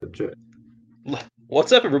legit.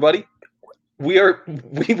 What's up, everybody? We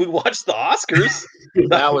watched the Oscars.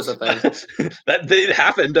 That was a thing. It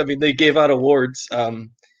happened. I mean, they gave out awards.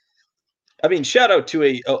 I mean, shout out to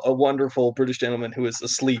a wonderful British gentleman who is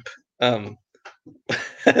asleep at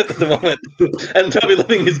the moment and probably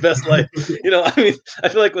living his best life. I mean, I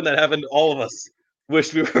feel like when that happened, all of us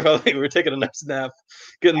wished we were taking a nice nap,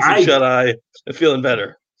 getting some shut eye, and feeling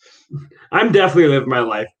better. I'm definitely living my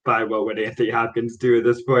life by what would Anthony Hopkins do at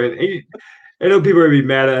this point. I know people are gonna be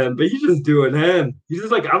mad at him, but he's just doing him. He's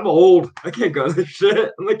just like, I'm old. I can't go to this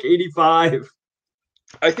shit. I'm like 85.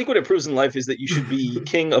 I think what it proves in life is that you should be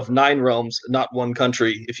king of 9 realms, not one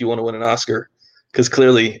country, if you want to win an Oscar. Because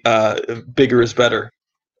clearly, bigger is better.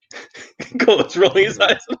 Koho's rolling his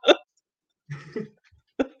eyes.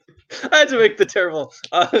 I had to make the terrible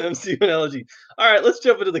MCU analogy. All right, let's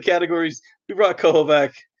jump into the categories. We brought Koho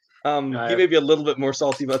back. He may be a little bit more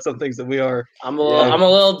salty about some things than we are. I'm a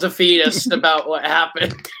little defeatist about what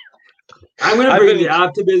happened. I'm going to bring the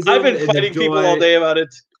optimism. I've been fighting people all day about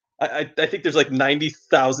it. I think there's like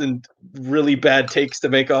 90,000 really bad takes to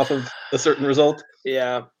make off of a certain result.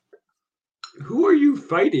 Yeah. Who are you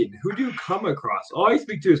fighting? Who do you come across? All I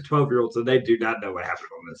speak to is 12-year-olds, and they do not know what happened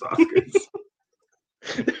on this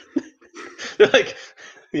Oscars. They're like,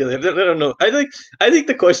 yeah, they don't know. I think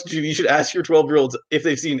the question you should ask your 12-year-olds if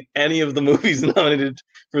they've seen any of the movies nominated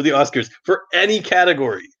for the Oscars for any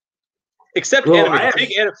category, except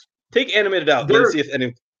animated. Take animated out. Let's see if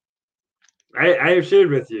any. I have shared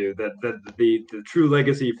with you that the true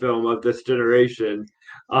legacy film of this generation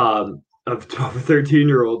of 12 or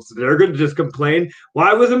 13-year-olds, they're going to just complain,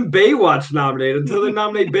 why wasn't Baywatch nominated? Until they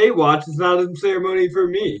nominate Baywatch, it's not a ceremony for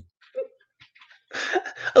me.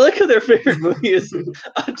 I like how their favorite movie is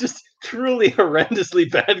just truly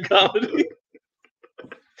horrendously bad comedy.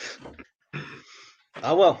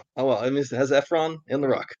 Oh well. I mean, it has Efron and The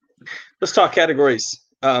Rock. Let's talk categories.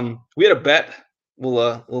 We had a bet.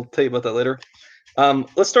 We'll tell you about that later.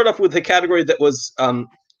 Let's start off with the category that was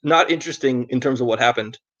not interesting in terms of what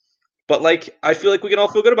happened, but I feel like we can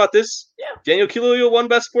all feel good about this. Yeah. Daniel Kaluuya won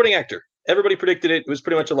Best Supporting Actor. Everybody predicted it. It was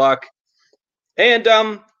pretty much a lock, and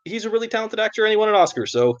he's a really talented actor, and he won an Oscar.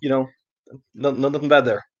 So nothing bad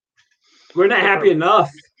there. We're not happy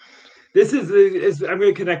enough. This is I'm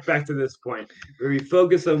going to connect back to this point where we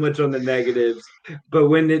focus so much on the negatives, but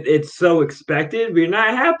when it's so expected, we're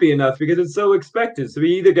not happy enough because it's so expected. So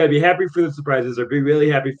we either got to be happy for the surprises or be really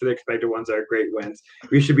happy for the expected ones that are great wins.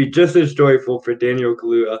 We should be just as joyful for Daniel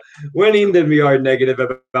Kaluuya winning than we are negative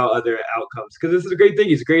about other outcomes, because this is a great thing.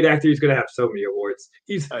 He's a great actor. He's going to have so many awards.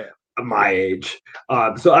 He's my age.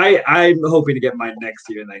 So I'm hoping to get mine next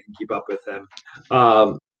year and I can keep up with him.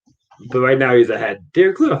 But right now he's ahead.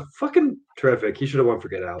 Daniel Kaluuya, fucking terrific. He should have won for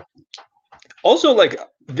Get Out. Also,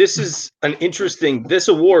 this is an interesting, this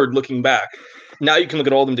award, looking back, now you can look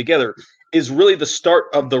at all of them together, is really the start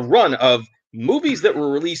of the run of movies that were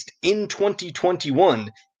released in 2021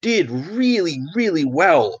 did really, really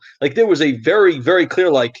well. There was a very, very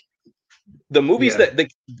clear, the movies that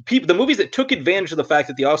the movies that took advantage of the fact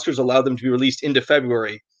that the Oscars allowed them to be released into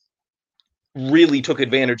February really took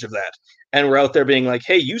advantage of that. And we're out there being like,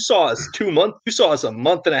 hey, you saw us a month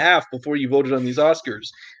and a half before you voted on these Oscars.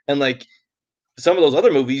 And some of those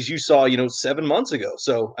other movies you saw, 7 months ago.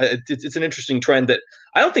 So it's an interesting trend that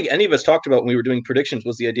I don't think any of us talked about when we were doing predictions,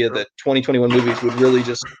 was the idea that 2021 movies would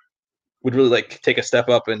really take a step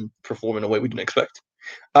up and perform in a way we didn't expect.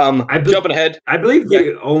 Jumping ahead. I believe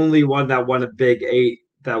the only one that won a big 8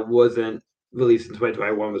 that wasn't released in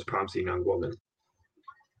 2021 was Promising Young Woman.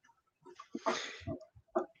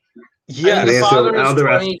 Yeah, The Father is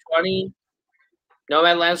 2020.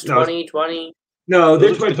 Nomadland's 2020. No, they're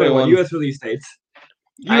 2021 U.S. release dates.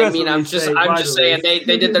 I'm just saying they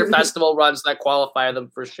did their festival runs that qualify them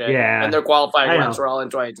for shit. Yeah, and their qualifying runs were all in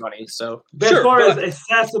 2020. So, but as far as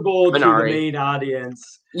accessible to the main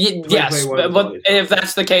audience, yes. But if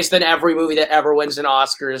that's the case, then every movie that ever wins an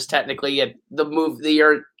Oscar is technically the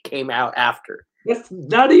year came out after. That's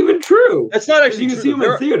not even true. That's not actually true. You can see them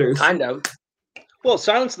in theaters. Kind of. Well,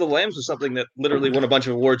 Silence of the Lambs was something that literally won a bunch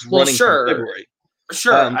of awards running from February.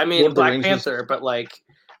 Sure, I mean Black Panther, but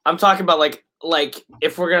I'm talking about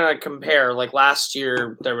if we're gonna compare, last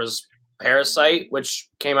year there was Parasite, which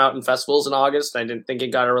came out in festivals in August. I didn't think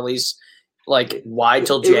it got a release wide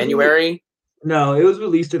till January. No, it was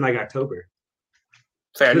released in October.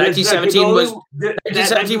 Fair.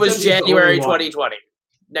 1917 was January 2020.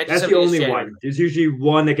 That's the only one. There's usually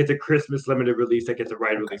one that gets a Christmas limited release that gets a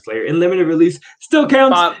wide release later. And limited release still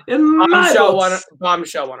counts Bombshell won an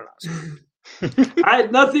Oscar.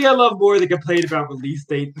 Nothing I love more than complain about release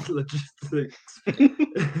date logistics.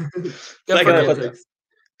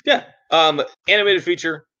 Yeah. Animated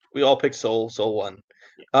feature. We all picked Soul. Soul won.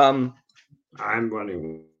 I'm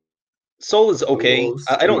running. Soul is okay.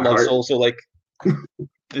 I don't love Soul, so like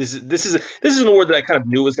this is an award that I kind of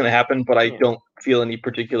knew was going to happen, but I don't feel any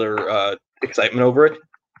particular excitement over it.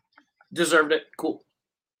 Deserved it. Cool.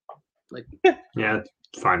 Like yeah,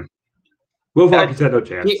 it's fine. Will Falkins had no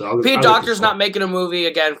chance. Pete Docter's not making a movie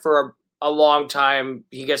again for a long time.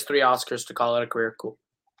 He gets 3 Oscars to call it a career. Cool.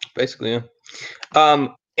 Basically, yeah.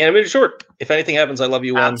 Animated short. If anything happens, I love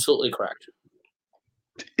you. Absolutely correct.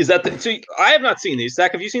 Is that so? I have not seen these.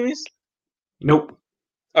 Zach, have you seen these? Nope.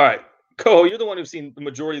 All right, Koho, you're the one who's seen the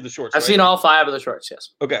majority of the shorts. I've seen all 5 of the shorts. Yes.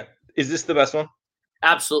 Okay. Is this the best one?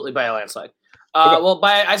 Absolutely, by a landslide. Okay. Well,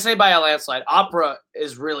 I say by a landslide. Opera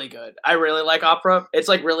is really good. I really like opera. It's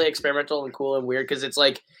like really experimental and cool and weird because it's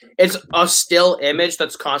like it's a still image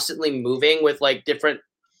that's constantly moving with like different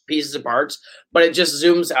pieces of parts, but it just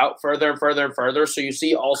zooms out further and further and further, so you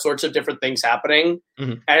see all sorts of different things happening,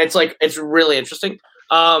 and it's really interesting.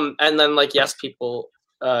 And then like Yes People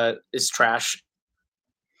is trash.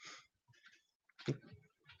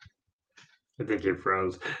 I think you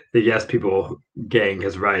froze. The Yes People gang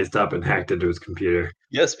has rised up and hacked into his computer.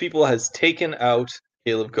 Yes People has taken out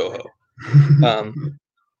Kaleb Koho.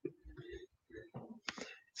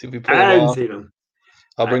 See if we pull I haven't seen him.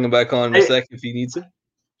 I'll bring him back on in a sec if he needs it.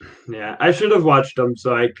 Yeah, I should have watched him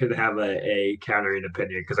so I could have a countering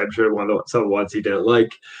opinion because I'm sure some ones he didn't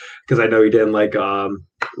like because I know he didn't like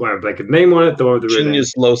like a name on it, the one with the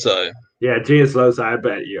Genius Loci. Yeah, Genius Loci. I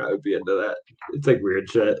bet you I would be into that. It's like weird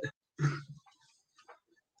shit.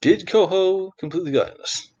 Did Koho completely got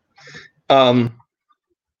this? I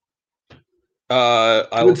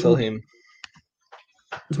will tell him.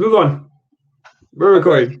 Let's move on. We're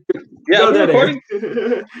recording. Yeah, we're recording.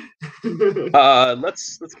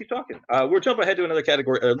 Let's keep talking. We're jumping ahead to another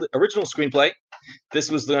category. Original screenplay. This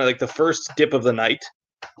was the first dip of the night.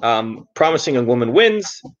 Promising Young Woman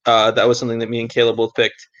wins. That was something that me and Kaleb both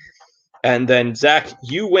picked. And then Zach,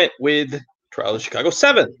 you went with Trial of Chicago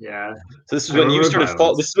 7. Yeah. So this is when you started.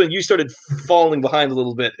 This is when you started falling behind a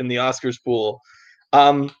little bit in the Oscars pool.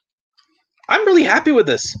 I'm really happy with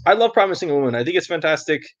this. I love Promising Young Woman. I think it's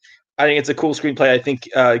fantastic. I think it's a cool screenplay. I think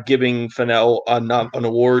giving Fennell an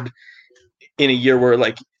award in a year where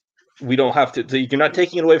we don't have to. You're not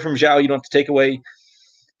taking it away from Zhao. You don't have to take away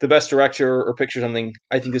the best director or picture or something.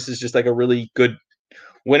 I think this is just a really good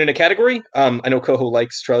win in a category. I know Koho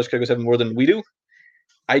likes Trial of Chicago 7 more than we do.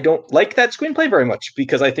 I don't like that screenplay very much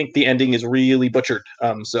because I think the ending is really butchered.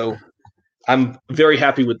 So I'm very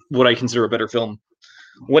happy with what I consider a better film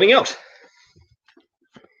winning out.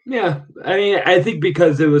 Yeah, I mean, I think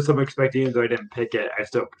because it was so expecting, even though I didn't pick it, I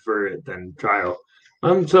still prefer it than Trial.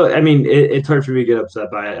 So I mean, it's hard for me to get upset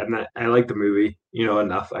by it. I like the movie,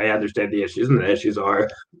 enough. I understand the issues, and the issues are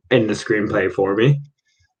in the screenplay for me.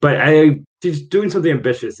 But she's doing something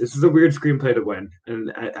ambitious. This is a weird screenplay to win,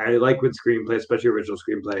 and I like when screenplay, especially original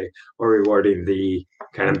screenplay, are rewarding the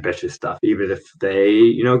kind of ambitious stuff, even if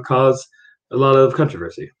they, cause a lot of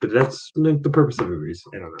controversy. But that's the purpose of movies.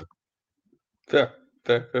 I don't know. Fair.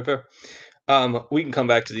 We can come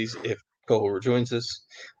back to these if Koho rejoins us.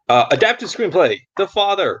 Adapted screenplay. The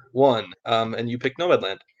Father won, and you picked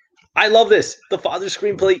Nomadland. I love this. The Father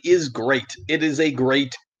screenplay is great. It is a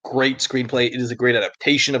great screenplay. It is a great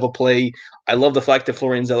adaptation of a play. I love the fact that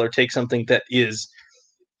Florian Zeller takes something that is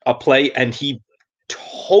a play and he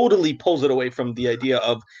totally pulls it away from the idea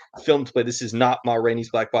of filmed play. This is not Ma Rainey's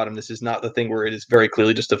Black Bottom. This is not the thing where it is very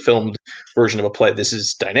clearly just a filmed version of a play. This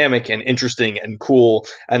is dynamic and interesting and cool,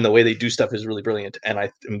 and the way they do stuff is really brilliant. And I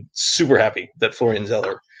am super happy that Florian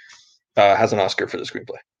Zeller has an Oscar for the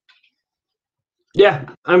screenplay. Yeah,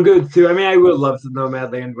 I'm good too. I mean, I would love to know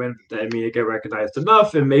Nomadland win. I mean, it get recognized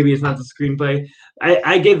enough, and maybe it's not the screenplay.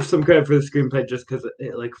 I give some credit for the screenplay just because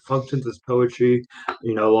it functions as poetry,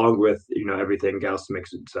 along with everything else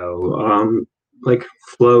mixed. So,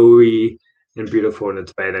 flowy and beautiful in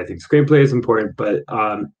its way. And I think screenplay is important, but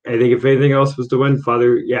I think if anything else was to win,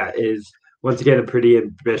 Father, is once again a pretty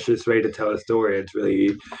ambitious way to tell a story. It's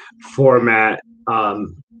really format.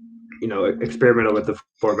 Experimental with the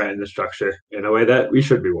format and the structure in a way that we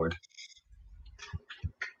should reward.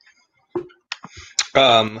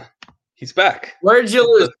 He's back. Where did you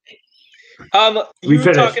lose? You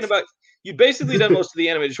were talking about you basically done most of the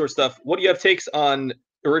animated short stuff. What do you have takes on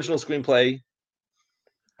original screenplay?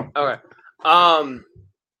 Okay.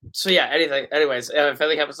 So yeah, anyways, if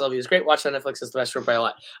anything happens to love you is great. Watch on Netflix. It's the best short by a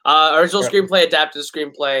lot. Original screenplay, adapted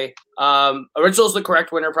screenplay. Original is the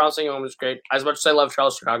correct winner. Promising Young Woman is great. As much as I love Trial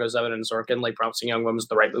of Chicago 7 and Sorkin, Promising Young Woman is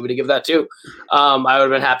the right movie to give that to. I would have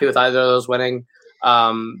been happy with either of those winning.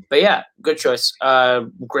 But yeah, good choice.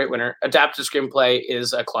 Great winner. Adapted screenplay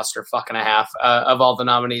is a cluster fuck and a half of all the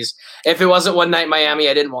nominees. If it wasn't One Night in Miami,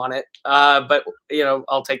 I didn't want it. But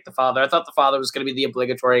I'll take The Father. I thought The Father was going to be the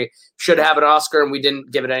obligatory, should have an Oscar, and we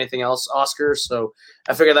didn't give it anything else Oscar. So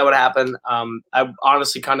I figured that would happen. I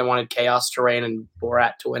honestly kind of wanted Chaos to reign and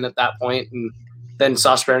Borat to win at that point, and then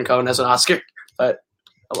Sacha Baron Cohen has an Oscar. But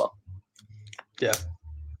oh well. Yeah,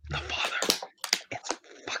 The Father.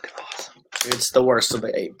 It's the worst of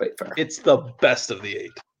the 8, but fair. It's the best of the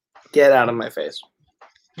 8. Get out of my face.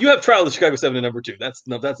 You have Trial of the Chicago 7 at number 2. That's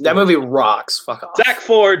that movie rocks. Fuck off. Zack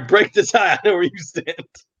Ford, break the tie. I know where you stand.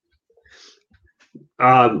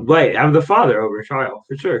 Wait, I'm The Father over Trial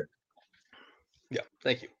for sure. Yeah,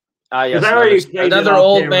 thank you. Yes, another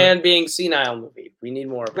old man being senile movie. We need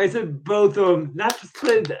more. I said both of them.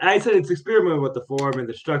 I said it's experimenting with the form and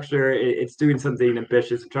the structure. It's doing something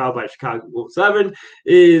ambitious. Trial by Chicago 7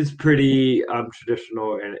 is pretty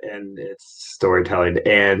traditional and its storytelling,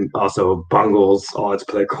 and also bungles all its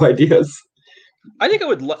political ideas. I think I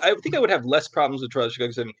would have less problems with Trial of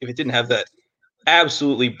Chicago 7 if it didn't have that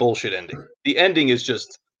absolutely bullshit ending. The ending is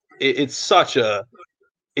just it's such a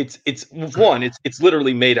it's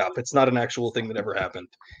literally made up. It's not an actual thing that ever happened.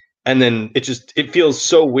 And then it feels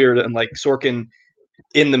so weird, and like Sorkin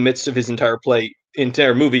in the midst of his entire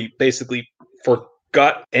movie basically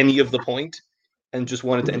forgot any of the point and just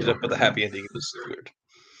wanted to end it up with a happy ending. It was weird.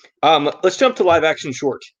 Let's jump to live action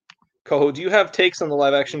short. Koho, do you have takes on the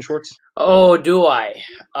live action shorts? Oh, do I?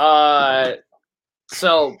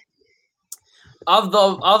 So Of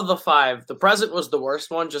the 5, The Present was the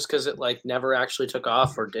worst one just because it never actually took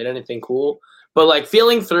off or did anything cool. But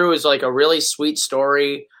Feeling Through is a really sweet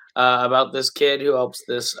story about this kid who helps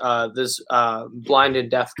this blind and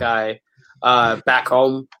deaf guy back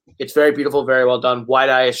home. It's very beautiful, very well done. Wide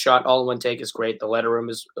Eye is shot all in one take is great. The Letter Room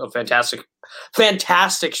is a fantastic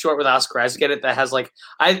short with Oscar Isaac in it that has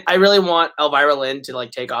I really want Elvira Lynn to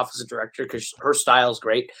take off as a director because her style is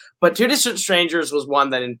great. But Two Distant Strangers was one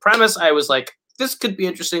that in premise I was like, this could be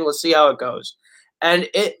interesting. Let's see how it goes. And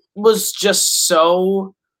it was just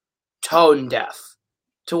so tone deaf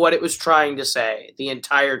to what it was trying to say the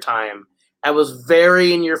entire time. And was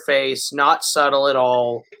very in your face, not subtle at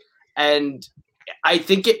all. And I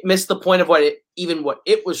think it missed the point of what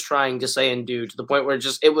it was trying to say and do, to the point where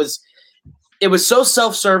it was so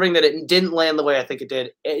self-serving that it didn't land the way I think it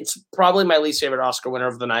did. It's probably my least favorite Oscar winner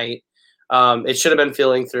of the night. It should have been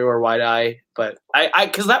Feeling Through or Wide Eye, but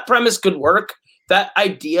because that premise could work. That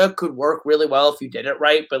idea could work really well if you did it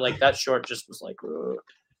right, but that short just was ugh.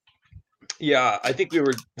 Yeah, I think we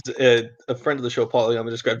were a friend of the show, Paul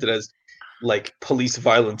Yama, described it as police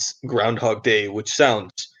violence Groundhog Day, which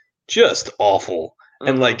sounds just awful.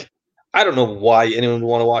 Mm-hmm. And I don't know why anyone would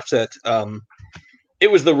want to watch that.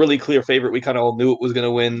 It was the really clear favorite. We kind of all knew it was going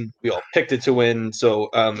to win. We all picked it to win. So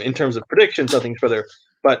in terms of predictions, nothing further.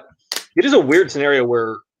 But it is a weird scenario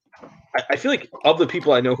where I feel like of the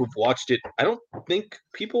people I know who've watched it, I don't think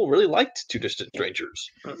people really liked Two Distant Strangers.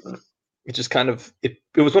 Mm-hmm. It just kind of it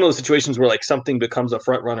was one of those situations where something becomes a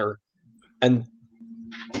front runner and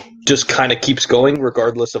just kind of keeps going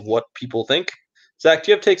regardless of what people think. Zach,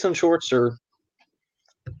 do you have takes on shorts or?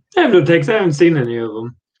 I have no takes. I haven't seen any of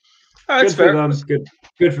them. Oh, that's fair.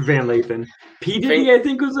 Good for Van Lathan. P. Diddy, I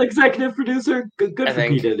think, was executive producer. Good for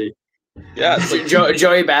P. Diddy. Yeah, it's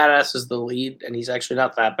Joey Badass is the lead, and he's actually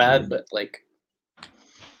not that bad, but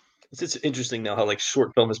it's interesting now how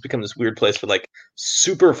short film has become this weird place for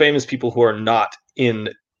super famous people who are not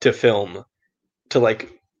into film to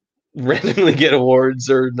randomly get awards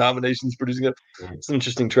or nominations producing it. It's an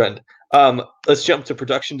interesting trend. Let's jump to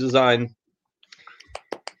production design,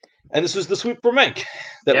 and this was the sweep for Mank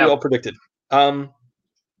that we all predicted.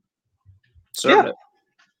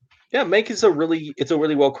 Yeah, Mank is a really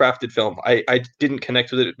well crafted film. I didn't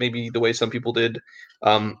connect with it maybe the way some people did.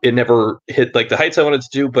 It never hit the heights I wanted to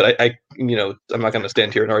do, but I'm not going to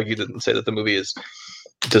stand here and argue and say that the movie is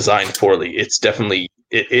designed poorly. It's definitely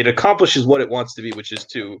it accomplishes what it wants to be, which is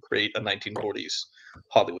to create a 1940s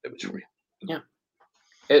Hollywood image for you. Yeah,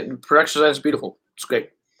 production design is beautiful. It's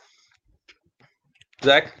great.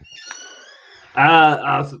 Zach,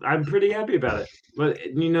 I'm pretty happy about it. But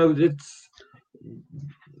it's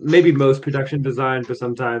maybe most production design, but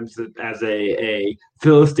sometimes as a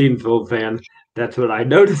Philistine film fan, that's what I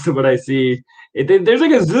notice when I see it. There's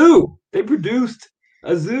a zoo. They produced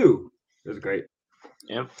a zoo. It was great.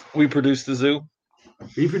 Yeah, we produced the zoo.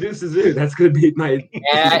 We produced the zoo. That's going to be my.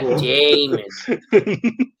 Damon.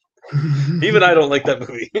 Even I don't like that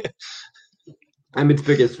movie. I'm its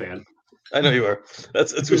biggest fan. I know you are.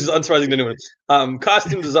 That's which is unsurprising to anyone.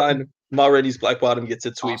 Costume design. Ma Rainey's Black Bottom gets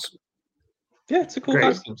its sweep. Awesome. Yeah, it's a cool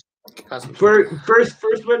Great. costume.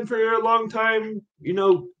 First win for a long time,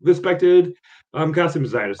 respected costume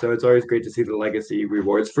designer. So it's always great to see the legacy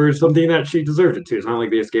rewards for something that she deserved it too. It's not like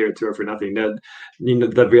they just gave it to her for nothing.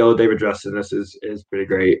 The Viola David dress in this is pretty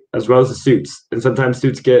great, as well as the suits. And sometimes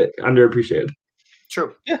suits get underappreciated.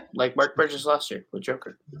 True. Yeah, like Mark Bridges last year with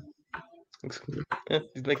Joker. Yeah,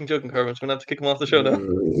 he's making joking comments. We're gonna have to kick him off the show now.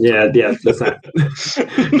 Yeah, that's not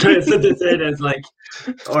trying to set this in as like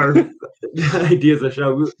our ideas of the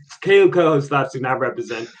show. Kaleb Koho's thoughts do not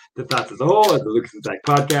represent the thoughts as a whole of the Lucas and Zach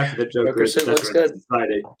podcast. The Joker suit looks good.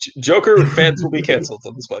 Society. Joker fans will be canceled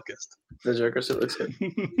on this podcast. The Joker suit looks good.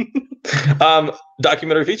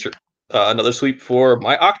 Documentary feature. Another sweep for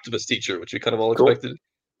My Octopus Teacher, which we kind of all expected.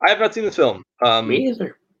 I have not seen this film. Me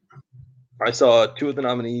either. I saw 2 of the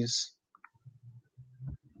nominees.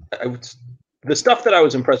 The stuff that I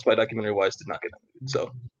was impressed by documentary-wise did not get nominated.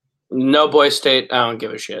 So, no Boy State. I don't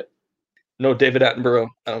give a shit. No David Attenborough.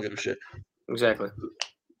 I don't give a shit. Exactly.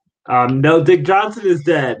 No Dick Johnson is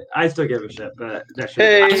dead. I still give a shit, but that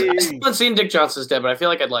shit. I still haven't seen Dick Johnson's Dead, but I feel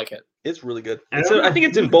like I'd like it. It's really good. I think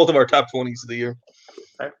it's in both of our top 20s of the year.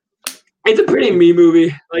 It's a pretty me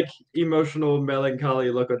movie, like emotional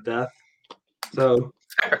melancholy look of death. So.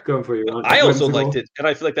 Going for you. I also liked it, and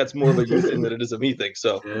I feel like that's more of a you thing than it is a me thing.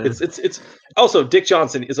 So it's also Dick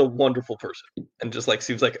Johnson is a wonderful person, and just like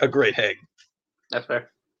seems like a great hang. That's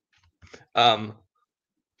fair.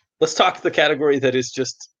 Let's talk the category that is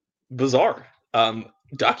just bizarre.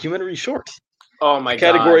 Documentary short. Oh my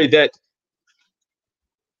category God. That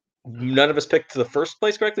none of us picked the first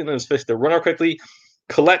place correctly. None of us picked the runner correctly.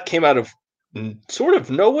 Colette came out of sort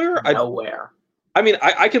of nowhere. Nowhere. I mean,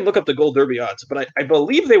 I can look up the Gold Derby odds, but I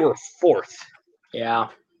believe they were 4th. Yeah.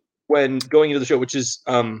 When going into the show, which is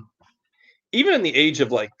even in the age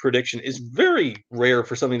of like prediction, is very rare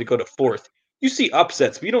for something to go to 4th. You see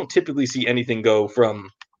upsets, but you don't typically see anything go from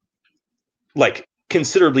like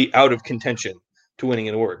considerably out of contention to winning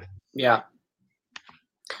an award. Yeah.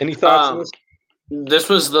 Any thoughts on this? This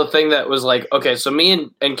was the thing that was like, okay, so me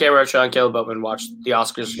and Kay Redshaw and Caleb Boatman watched the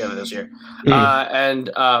Oscars together this year.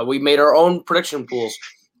 And we made our own prediction pools.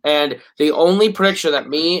 And the only prediction that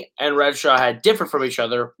me and Redshaw had different from each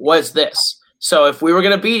other was this. So if we were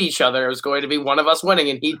going to beat each other, it was going to be one of us winning,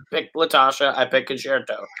 and he picked Latasha, I picked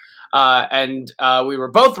Concerto. And we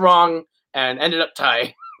were both wrong and ended up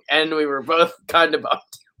tying. And we were both kind of bummed.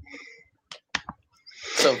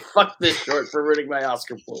 So fuck this short for ruining my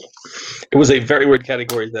Oscar pool. It was a very weird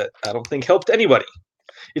category that I don't think helped anybody.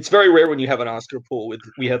 It's very rare when you have an Oscar pool.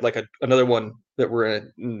 We had like another one that we're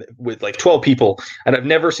in with like 12 people, and I've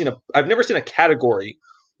never seen a category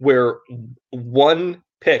where one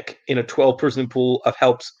pick in a 12-person pool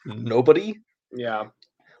helps nobody. Yeah,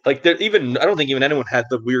 like I don't think even anyone had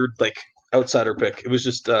the weird like outsider pick. It was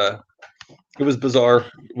just it was bizarre.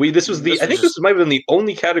 I think this might have been the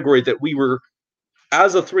only category that we were,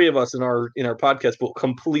 as the 3 of us in our podcast pool,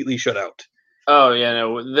 completely shut out. Oh yeah,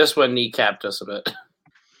 no, this one kneecapped us a bit.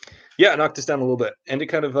 Yeah, it knocked us down a little bit, and it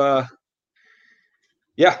kind of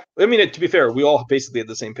yeah. I mean, to be fair, we all basically had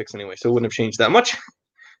the same picks anyway, so it wouldn't have changed that much.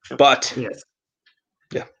 But yes.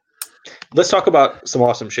 Yeah, let's talk about some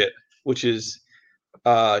awesome shit, which is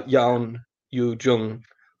Yeon Yoo-jung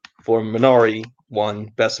for Minari won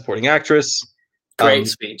Best Supporting Actress. Great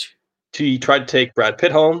speech. She tried to take Brad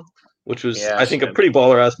Pitt home, which was, I think, a pretty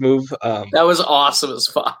baller-ass move. That was awesome as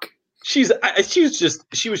fuck. She was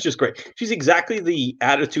just great. She's exactly the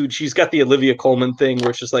attitude. She's got the Olivia Colman thing where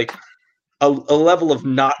it's just like a level of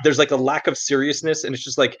there's like a lack of seriousness, and it's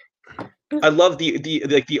just like, I love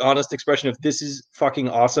the honest expression of, this is fucking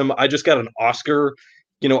awesome. I just got an Oscar.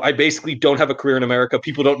 I basically don't have a career in America.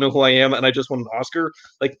 People don't know who I am, and I just won an Oscar.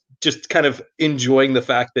 Like, just kind of enjoying the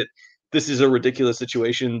fact that this is a ridiculous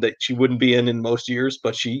situation that she wouldn't be in most years,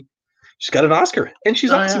 but she's got an Oscar, and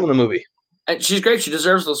she's awesome in the movie. And she's great. She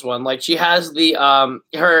deserves this one. Like, she has the I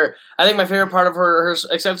think my favorite part of her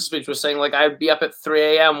acceptance speech was saying, like, I'd be up at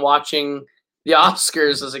 3 a.m. watching the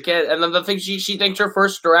Oscars as a kid. And then the thing she thanked her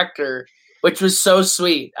first director, which was so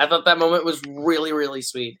sweet. I thought that moment was really, really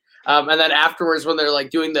sweet. And then afterwards, when they're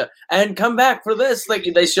like doing and come back for this, like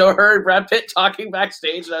they show her and Brad Pitt talking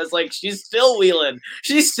backstage, and I was like, she's still wheeling.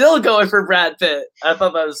 She's still going for Brad Pitt. I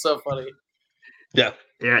thought that was so funny. Yeah.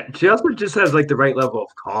 Yeah. She also just has like the right level of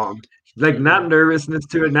calm. Like, not nervousness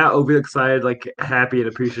to it, not overly excited, like happy and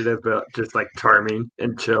appreciative, but just like charming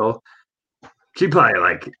and chill. She probably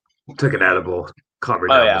like took an edible, calmed her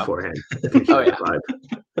down beforehand. I think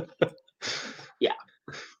yeah.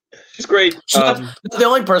 She's great. She's not the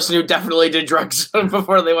only person who definitely did drugs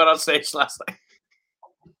before they went on stage last night.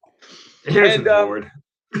 Harrison Ford.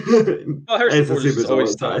 Oh, Harrison Ford is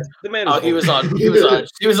always talented. The man is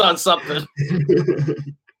he was on something.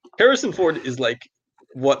 Harrison Ford is like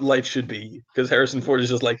what life should be, because Harrison Ford is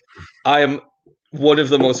just like, I am one of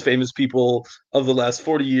the most famous people of the last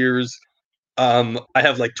 40 years. I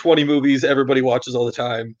have like 20 movies everybody watches all the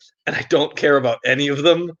time, and I don't care about any of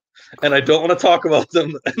them, and I don't want to talk about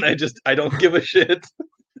them, and I don't give a shit.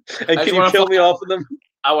 And can you kill me off of them?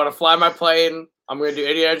 I want to fly my plane. I'm going to do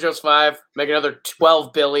Indiana Jones 5, make another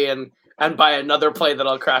 $12 billion, and buy another plane that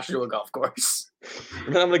I'll crash into a golf course.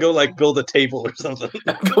 And then I'm going to go like build a table or something.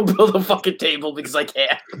 Go build a fucking table because I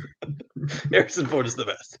can. Harrison Ford is the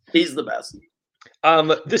best. He's the best.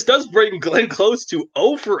 This does bring Glenn Close to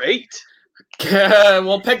 0 for 8.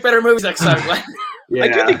 We'll pick better movies next time, Glenn. Yeah.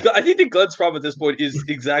 I think that Glenn's problem at this point is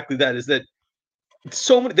exactly that, is that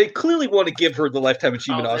so many, they clearly want to give her the Lifetime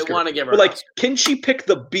Achievement Oscar. They want to give her but like, can she pick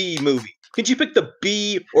the B movie? Can she pick the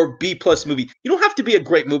B or B plus movie? You don't have to be a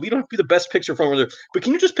great movie. You don't have to be the best picture from her, but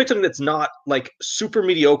can you just pick something that's not like super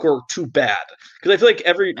mediocre or too bad? Because I feel like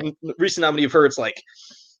every recent nominee of her, it's like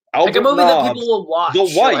Albert a movie Nobbs, that people will watch. The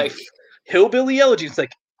Wife, Hillbilly Elegy. It's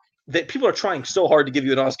like that people are trying so hard to give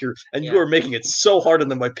you an Oscar, and you are making it so hard on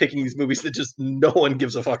them by picking these movies that just no one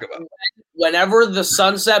gives a fuck about. Whenever the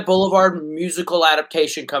Sunset Boulevard musical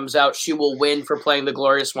adaptation comes out, she will win for playing the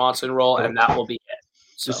Gloria Swanson role, and that will be it.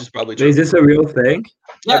 So. This is probably true. Is this a real thing?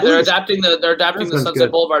 Yeah, they're adapting the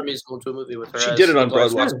Sunset Boulevard musical into a movie with her. She did it on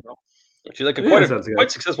Broadway. She's like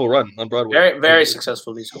quite successful run on Broadway. Very, very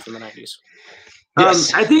successful musical from the 90s.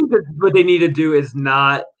 Yes. I think that what they need to do is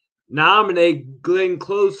not nominate Glenn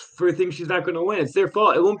Close for things she's not going to win. It's their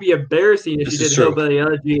fault. It won't be embarrassing if she did Hillbilly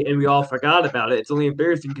Elegy and we all forgot about it. It's only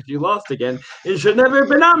embarrassing because you lost again and should never have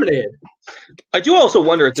been nominated. I do also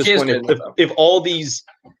wonder at this point if all these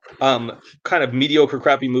kind of mediocre,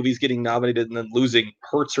 crappy movies getting nominated and then losing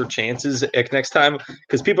hurts her chances next time,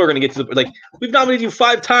 because people are going to get to the like, we've nominated you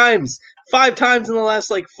 5 times in the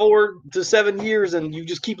last like 4 to 7 years, and you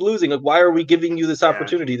just keep losing. Like, why are we giving you this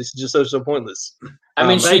opportunity? This is just so pointless. I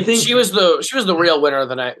mean, she was the real winner of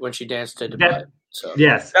the night when she danced to Dubai. So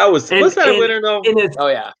yes, was that a winner though? Oh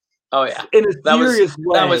yeah. In a serious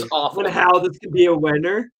way, that was awful. How this could be a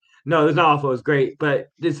winner. No, it's not awful. It's great, but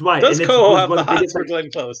it's why. Does Koho have the hots for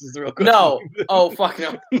Glenn Close? Is the real question. No. Oh, fuck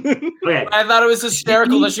no. Okay. I thought it was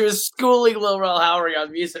hysterical that she was schooling Lil Rel Howery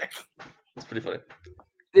on music. It's pretty funny.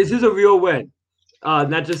 This is a real win,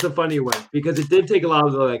 not just a funny win, because it did take a lot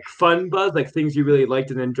of the like fun buzz, like things you really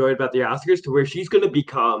liked and enjoyed about the Oscars, to where she's going to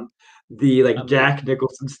become the like Jack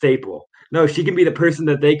Nicholson staple. No, she can be the person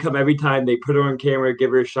that they come every time they put her on camera,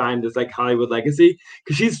 give her a shine. There's like Hollywood legacy,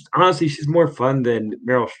 because she's more fun than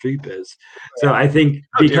Meryl Streep is. So I think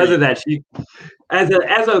because of that, she as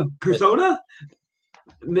a persona,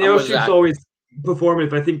 Meryl Streep's always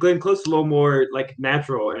performative. I think Glenn Close is a little more like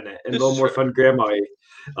natural in it and a little more fun grandma-y.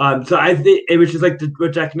 So I think it was just like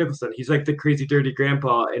with Jack Nicholson. He's like the crazy dirty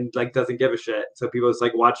grandpa and like doesn't give a shit. So people was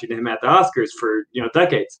like watching him at the Oscars for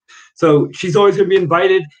decades. So she's always gonna be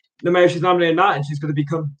invited, no matter if she's nominated or not, and she's gonna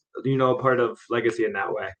become a part of legacy in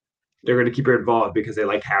that way. They're gonna keep her involved because they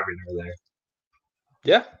like having her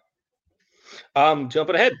there. Yeah.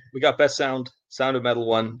 Jumping ahead, we got Best Sound of Metal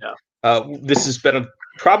 1. Yeah. This has been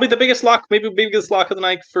probably the biggest lock, maybe the biggest lock of the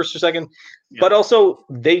night, first or second. Yeah. But also,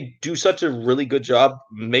 they do such a really good job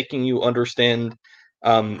making you understand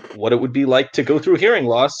what it would be like to go through hearing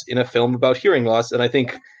loss in a film about hearing loss. And I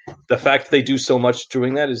think the fact that they do so much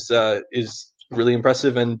doing that is really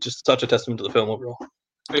impressive and just such a testament to the film overall.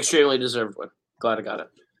 Extremely deserved one. Glad I got it.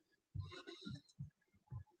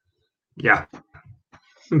 Yeah.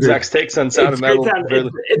 Zack's takes on Sound of Metal.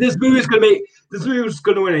 If this movie was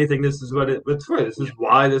going to win anything, this is what it's for. This is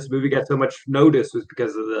why this movie got so much notice, was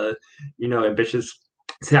because of the ambitious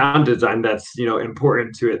sound design that's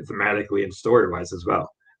important to it thematically and story wise as well.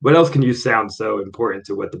 What else can you sound so important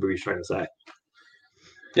to what the movie's trying to say?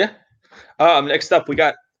 Yeah. Next up, we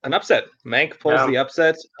got an upset. Mank pulls the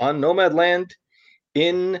upset on Nomadland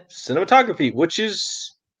in cinematography, which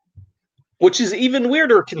is even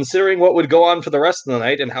weirder considering what would go on for the rest of the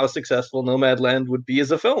night and how successful Nomadland would be as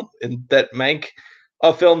a film. And that Mank,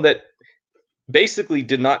 a film that basically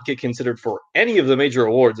did not get considered for any of the major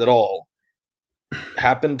awards at all,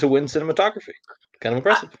 happened to win cinematography. Kind of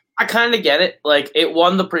impressive. I kind of get it. Like, it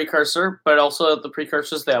won the precursor, but also the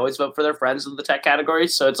precursors, they always vote for their friends in the tech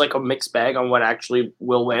categories. So it's like a mixed bag on what actually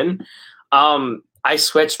will win. I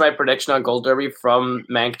switched my prediction on Gold Derby from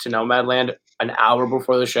Mank to Nomadland an hour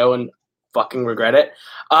before the show, and fucking regret it.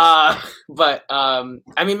 But I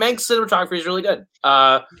mean, Mank's cinematography is really good.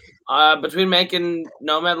 Between Mank and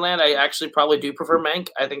Nomadland, I actually probably do prefer Mank.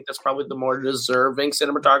 I think that's probably the more deserving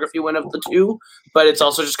cinematography win of the two. But it's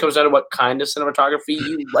also just comes down to what kind of cinematography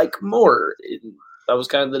you like more. That was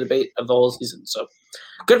kind of the debate of the whole season. So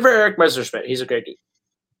good for Eric Messerschmidt. He's a great dude.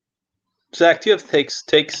 Zach, do you have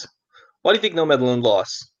takes? Why do you think Nomadland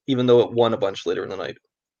lost, even though it won a bunch later in the night?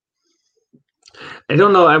 I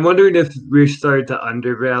don't know. I'm wondering if we started to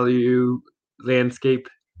undervalue landscape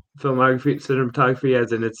cinematography,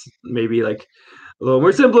 as in it's maybe like a little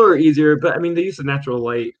more simple or easier. But I mean, the use of natural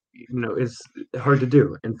light, is hard to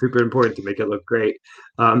do and super important to make it look great.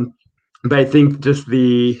 But I think just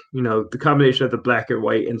the combination of the black and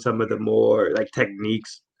white and some of the more like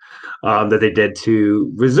techniques that they did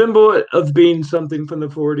to resemble it of being something from the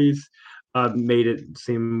 40s made it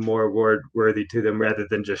seem more award worthy to them rather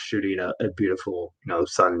than just shooting a beautiful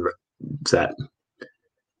sunset.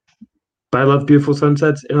 But I love beautiful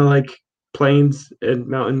sunsets and I like plains and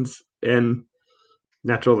mountains and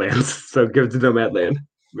natural lands. So give it to Nomadland.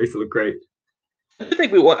 Makes it look great. I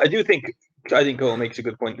think Koho makes a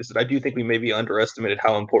good point. I do think we maybe underestimated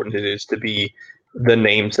how important it is to be the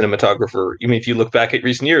named cinematographer. I mean, if you look back at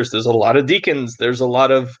recent years, there's a lot of Deakins, there's a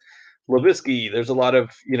lot of Lubisky, there's a lot of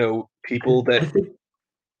people that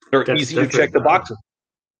are easy to check the boxes.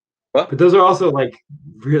 What? But those are also like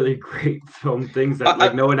really great film things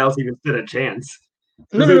that no one else even stood a chance.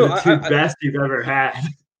 Those are the two best you've ever had.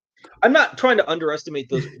 I'm not trying to underestimate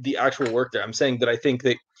the actual work there. I'm saying that I think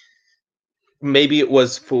that maybe it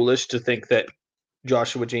was foolish to think that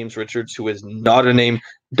Joshua James Richards, who is not a name,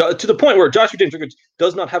 to the point where Joshua James Richards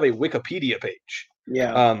does not have a Wikipedia page.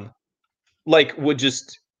 Yeah. Would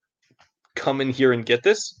just come in here and get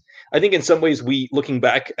this. I think in some ways looking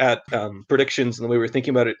back at predictions and the way we were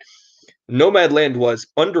thinking about it, Nomadland was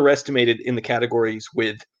underestimated in the categories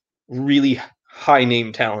with really high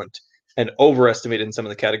name talent and overestimated in some of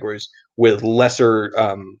the categories with lesser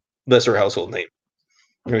household name.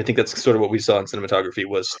 And I think that's sort of what we saw in cinematography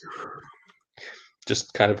was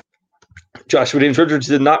just kind of Joshua James Richards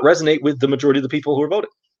did not resonate with the majority of the people who were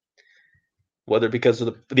voting, whether because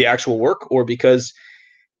of the actual work or because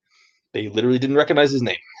they literally didn't recognize his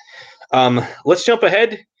name. Let's jump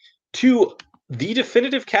ahead to the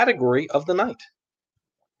definitive category of the night,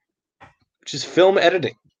 which is film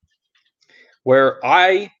editing, where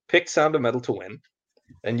I picked Sound of Metal to win,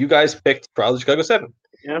 and you guys picked Trial of Chicago 7.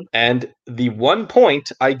 Yeah. And the 1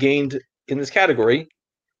 point I gained in this category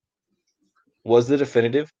was the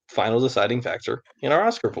definitive final deciding factor in our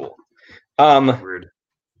Oscar pool. Weird.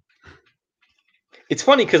 It's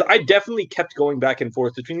funny because I definitely kept going back and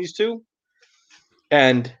forth between these two,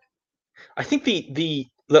 and I think the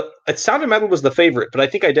Sound of Metal was the favorite, but I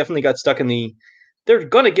think I definitely got stuck in they're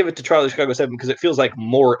going to give it to Trial of Chicago 7 because it feels like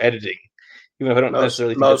more editing, even if I don't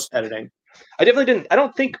necessarily think editing. I definitely didn't. I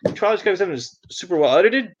don't think Trial of Chicago 7 is super well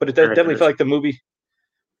edited, but it definitely felt like the movie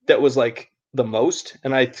that was like the most.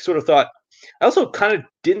 And I sort of thought, I also kind of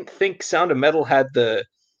didn't think Sound of Metal had the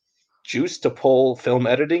juice to pull film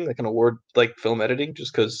editing, like an award like film editing,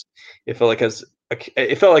 just because it felt like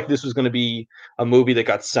this was going to be a movie that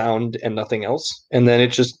got sound and nothing else, and then it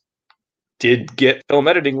just did get film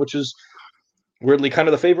editing, which is weirdly kind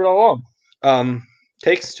of the favorite all along.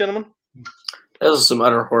 Takes, gentlemen. This is some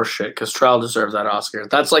utter horseshit because Trial deserves that Oscar.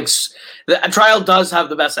 That's like Trial does have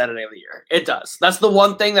the best editing of the year. It does. That's the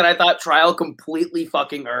one thing that I thought Trial completely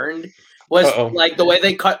fucking earned was like the way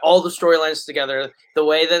they cut all the storylines together, the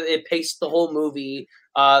way that it paced the whole movie,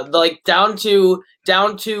 down to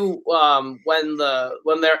when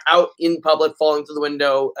they're out in public falling through the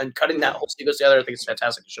window and cutting that whole sequence together. I think it's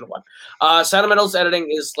fantastic. It should have won. Sound of Metal's editing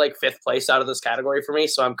is like 5th place out of this category for me,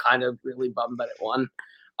 so I'm kind of really bummed that it won.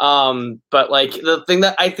 But like the thing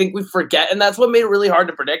that I think we forget, and that's what made it really hard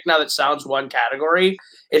to predict now that sound's one category,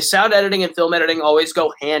 is sound editing and film editing always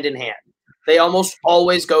go hand in hand. They almost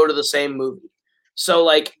always go to the same movie. So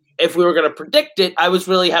like if we were going to predict it, I was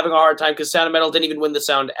really having a hard time because Sound of Metal didn't even win the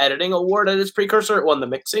sound editing award at its precursor. It won the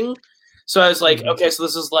mixing. So I was like, okay, so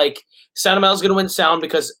this is like Sound of Metal is going to win sound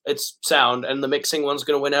because it's sound, and the mixing one's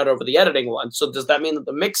going to win out over the editing one. So does that mean that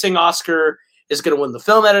the mixing Oscar is going to win the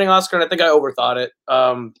film editing Oscar? And I think I overthought it.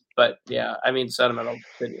 But yeah, I mean, Sound of Metal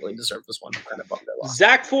didn't really deserve this one. Kind of bummed it lost.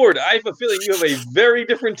 Zach Ford, I have a feeling you have a very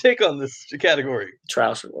different take on this category.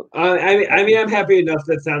 Trial should win. I mean, I'm happy enough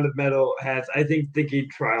that Sound of Metal has. I think thinking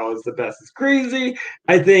Trial is the best is crazy.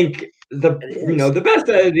 I think the best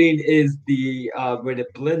editing is the when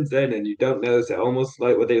it blends in and you don't notice it. Almost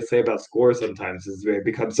like what they say about score sometimes is it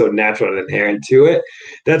becomes so natural and inherent to it.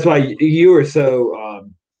 That's why you were so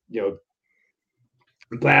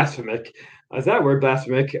blasphemic. Is that word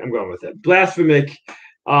blasphemic? I'm going with it. Blasphemic.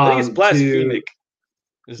 I think it's blasphemic.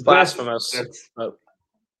 It's blasphemous. Well,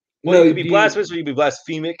 no, you could be blasphemous or you could be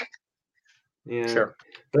blasphemic. Yeah, sure.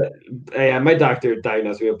 But yeah, my doctor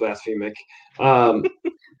diagnosed me with blasphemic. And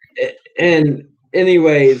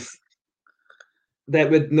anyways,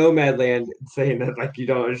 that with Nomadland saying that like you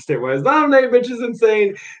don't understand why it's nominated, which is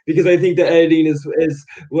insane because I think the editing is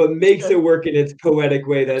what makes it work in its poetic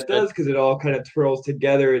way that it does because it all kind of twirls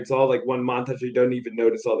together. It's all like one montage. You don't even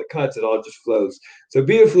notice all the cuts. It all just flows so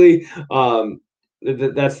beautifully.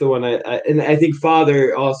 That's the one and I think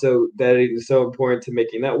Father also that is so important to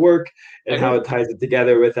making that work and how it ties it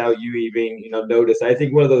together without you even notice. I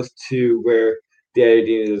think one of those two where the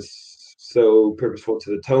editing is so purposeful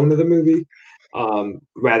to the tone of the movie,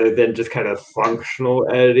 rather than just kind of functional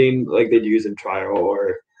editing like they'd use in Trial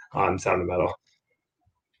or Sound of Metal.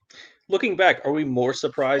 Looking back, are we more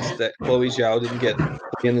surprised that Chloe Zhao didn't get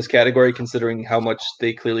in this category, considering how much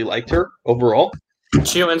they clearly liked her overall?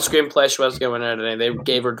 She went screenplay. She wasn't going to win editing. They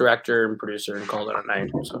gave her director and producer and called it a night.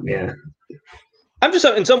 So. Yeah, I'm just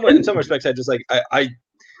in some respects. I just like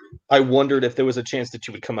I wondered if there was a chance that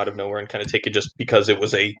she would come out of nowhere and kind of take it just because it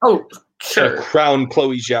was a crown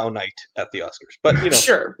Chloe Zhao night at the Oscars. But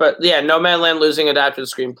sure, but yeah, Nomadland losing adapted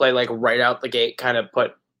screenplay like right out the gate kind of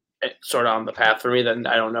put it sort of on the path for me. Then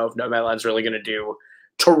I don't know if Nomadland's really going to do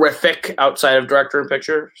terrific outside of director and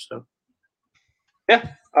picture. So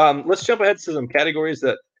yeah. Let's jump ahead to some categories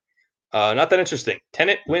that not that interesting.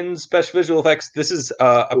 Tenet wins Best Visual Effects. This is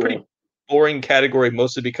a pretty boring category,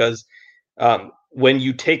 mostly because when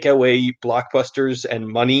you take away blockbusters and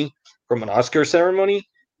money from an Oscar ceremony,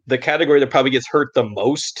 the category that probably gets hurt the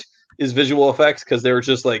most is visual effects because they're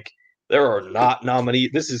just like there are not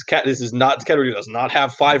nominees. This is not the category that does not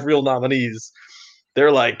have 5 real nominees.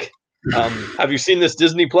 They're like, have you seen this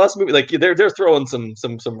Disney Plus movie? Like they're throwing some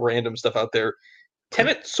random stuff out there.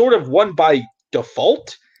 Tenet sort of won by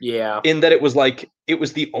default. Yeah. In that it was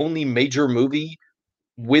the only major movie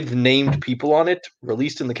with named people on it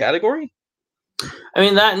released in the category. I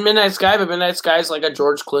mean, that and Midnight Sky, but Midnight Sky is like a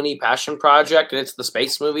George Clooney passion project, and it's the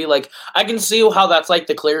space movie. Like, I can see how that's like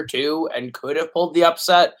the clear two and could have pulled the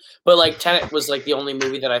upset, but like Tenet was like the only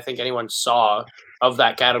movie that I think anyone saw of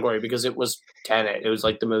that category because it was Tenet. It was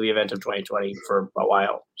like the movie event of 2020 for a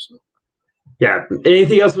while. So. Yeah,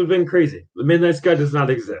 anything else would have been crazy. The Midnight Sky does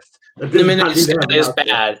not exist. The Midnight Sky is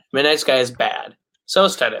bad. Midnight Sky is bad. So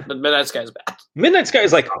is Tenet, but Midnight Sky is bad. Midnight Sky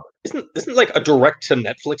is like isn't like a direct to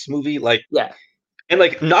Netflix movie, like yeah, and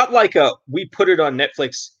like not like we put it on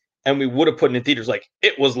Netflix and we would have put it in theaters. Like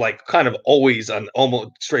it was like kind of always on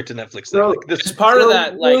almost straight to Netflix. So, like, this is part of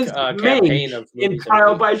that like campaign of in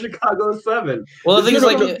Trial by Chicago 7. Well, the thing is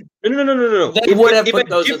like no. They would have put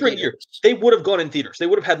those different years. They would have gone in theaters. They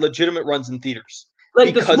would have had legitimate runs in theaters.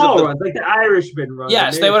 Like the small runs, like the Irishman run.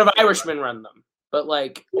 Yes, they would have Irishman run them. But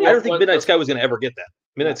like, I don't think Midnight Sky was going to ever get that.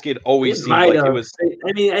 Midnight Sky always seemed like it was.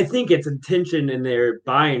 I mean, I think its intention in their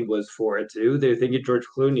buying was for it too. They're thinking George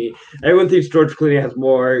Clooney. Everyone thinks George Clooney has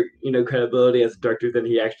more, credibility as a director than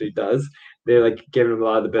he actually does. They're like giving him a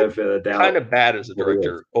lot of the benefit of the doubt. Kind of bad as a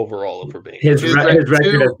director overall for being. His record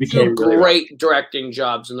has become really great directing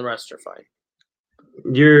jobs, and the rest are fine.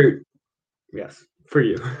 Yes, for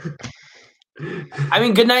you. I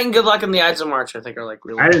mean, Good Night and Good Luck and The Ides of March, I think, are like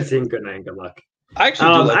really. I didn't see Good Night and Good Luck. I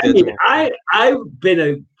actually do like I've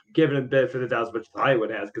been given a benefit of the doubt as much as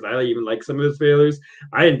Hollywood has because I even like some of his failures.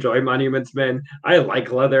 I enjoy Monuments Men. I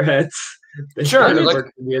like Leatherheads. Sure, I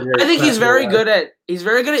think he's very good at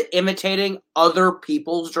imitating other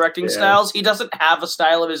people's directing styles. He doesn't have a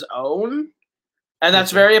style of his own, and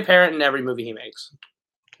that's very apparent in every movie he makes.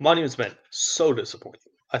 Monuments Men, so disappointing.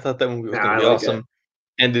 I thought that movie was going to be awesome.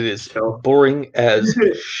 And it is boring as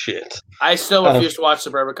shit. I still refuse to watch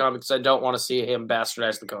Suburbicon because I don't want to see him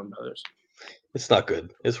bastardize the Coen brothers. It's not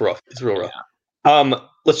good. It's rough. It's real rough. Yeah.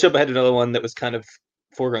 Let's jump ahead to another one that was kind of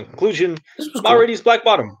foregone conclusion. Already's Black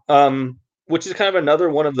Bottom, which is kind of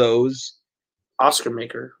another one of those Oscar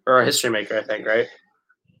maker or a history maker, I think, right?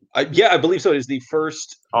 I believe so. It is the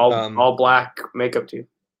first all black makeup team.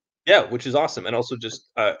 Yeah, which is awesome, and also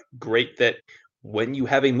just great that when you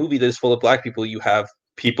have a movie that is full of black people, you have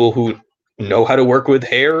people who know how to work with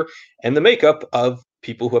hair and the makeup of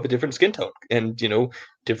people who have a different skin tone and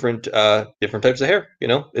different types of hair.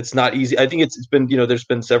 It's not easy. I think it's been there's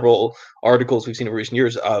been several articles we've seen in recent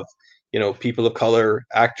years of people of color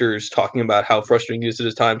actors talking about how frustrating it is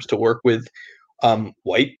at times to work with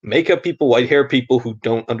white makeup people, white hair people who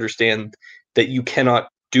don't understand that you cannot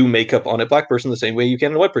do makeup on a black person the same way you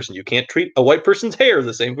can on a white person. You can't treat a white person's hair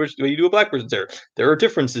the same way you do a black person's hair. There are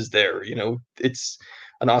differences there. It's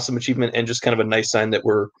an awesome achievement and just kind of a nice sign that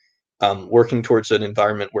we're working towards an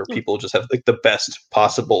environment where people just have like the best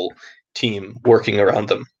possible team working around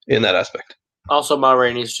them in that aspect. Also, Ma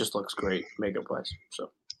Rainey's just looks great makeup-wise.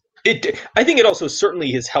 So I think it also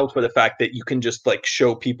certainly has helped by the fact that you can just like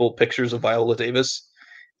show people pictures of Viola Davis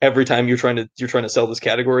every time you're trying to sell this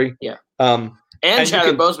category. Yeah. And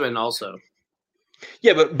Chadwick Boseman also.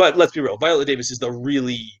 Yeah, but let's be real. Viola Davis is the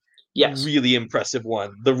really impressive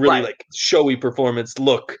one. The really like showy performance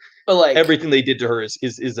look. But like everything they did to her is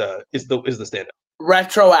the standout.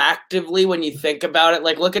 Retroactively, when you think about it,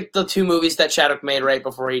 like look at the 2 movies that Chadwick made right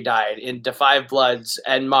before he died in Da 5 Bloods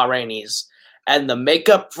and Ma Rainey's. And the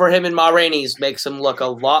makeup for him in Ma Rainey's makes him look a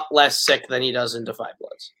lot less sick than he does in Da 5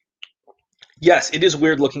 Bloods. Yes, it is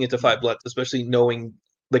weird looking at Da 5 Bloods, especially knowing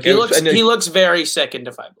like he looks very sick in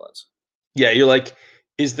Da 5 Bloods. Yeah, you're like,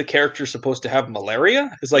 is the character supposed to have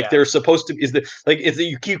malaria? It's like they're supposed to.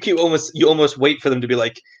 You almost wait for them to be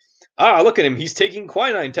like, look at him, he's taking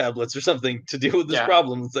quinine tablets or something to deal with this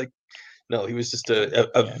problem. It's like, no, he was just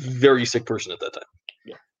a very sick person at that time.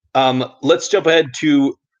 Yeah. Let's jump ahead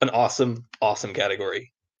to an awesome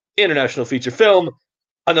category. International feature film.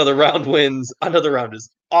 Another round wins. Another round is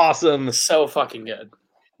awesome. So fucking good.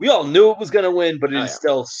 We all knew it was going to win, but it is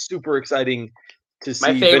still super exciting to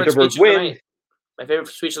see Vinterberg win. My favorite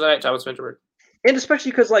speech of the night, Thomas Vinterberg. And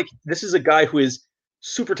especially because like this is a guy who is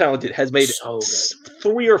super talented, has made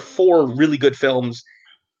 3 or 4 really good films.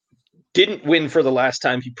 Didn't win for the last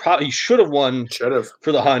time. He probably should have won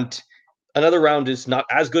for The Hunt. Another round is not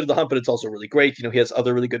as good as The Hunt, but it's also really great. You know, he has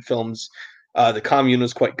other really good films. The Commune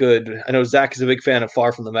was quite good. I know Zack is a big fan of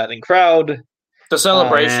Far From the Maddening Crowd. The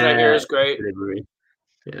Celebration, I hear, is great.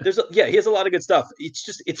 Yeah. He has a lot of good stuff.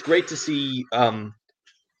 It's great to see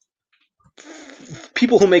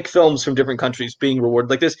people who make films from different countries being rewarded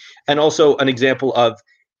like this, and also an example of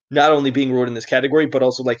not only being rewarded in this category, but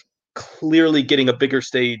also like clearly getting a bigger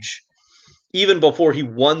stage even before he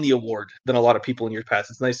won the award than a lot of people in years past.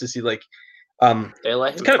 It's nice to see like they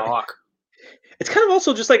let him talk. It's kind of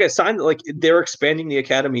also just like a sign that like they're expanding the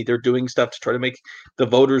Academy. They're doing stuff to try to make the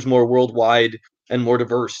voters more worldwide and more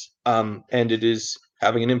diverse. And it is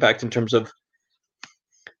having an impact in terms of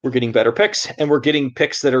we're getting better picks, and we're getting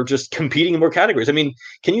picks that are just competing in more categories. I mean,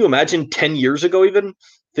 can you imagine 10 years ago even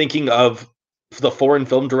thinking of the foreign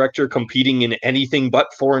film director competing in anything but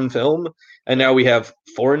foreign film? And now we have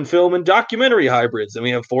foreign film and documentary hybrids, and we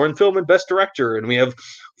have foreign film and best director, and we have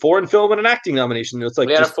foreign film and an acting nomination. It's like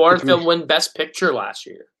we had a foreign film win best picture last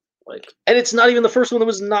year. And it's not even the first one that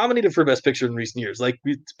was nominated for best picture in recent years. Like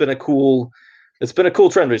it's been a cool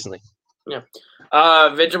trend recently. Yeah.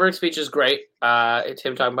 Vinterberg's speech is great. It's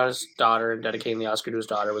him talking about his daughter and dedicating the Oscar to his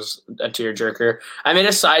daughter was a tearjerker. I made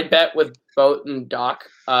a side bet with Boat and Doc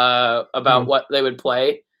about what they would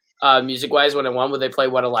play music-wise when it won. Would they play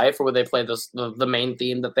What a Life, or would they play the main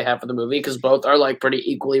theme that they have for the movie? Because both are like pretty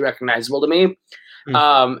equally recognizable to me.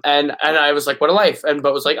 And I was like, What a Life. And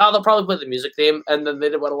Boat was like, oh, they'll probably play the music theme. And then they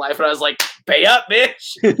did What a Life. And I was like, pay up,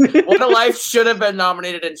 bitch. What a Life should have been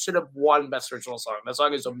nominated and should have won Best Original Song. That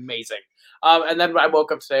song is amazing. And then I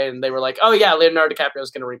woke up today and they were like, oh, yeah, Leonardo DiCaprio is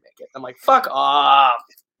going to remake it. I'm like, fuck off.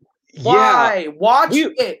 Why? Yeah. Watch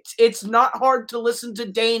it. It's not hard to listen to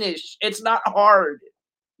Danish. It's not hard.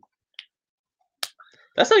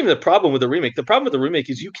 That's not even the problem with the remake. The problem with the remake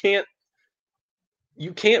is you can't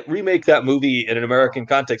remake that movie in an American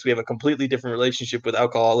context. We have a completely different relationship with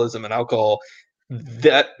alcoholism and alcohol.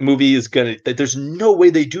 That movie is there's no way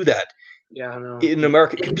they do that. Yeah, I know. In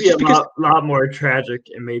America, it'd be a lot more tragic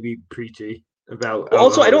and maybe preachy about.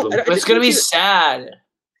 Also, it's going to be sad.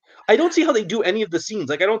 I don't see how they do any of the scenes.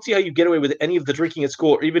 Like, I don't see how you get away with any of the drinking at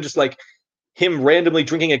school, or even just like him randomly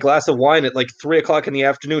drinking a glass of wine at like 3:00 in the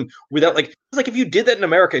afternoon without like, it's like if you did that in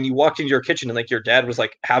America and you walked into your kitchen and like your dad was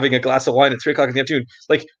like having a glass of wine at 3:00 in the afternoon,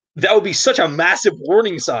 like that would be such a massive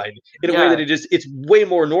warning sign in a way that it's way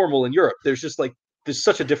more normal in Europe. There's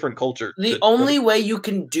such a different culture. The only way you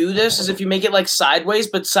can do this is if you make it like Sideways,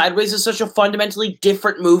 but Sideways is such a fundamentally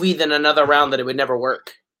different movie than Another Round that it would never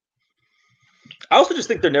work. I also just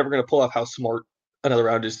think they're never going to pull off how smart Another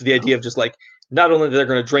Round is. The idea of just like, not only they're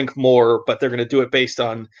going to drink more, but they're going to do it based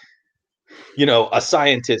on, a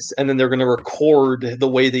scientist, and then they're going to record the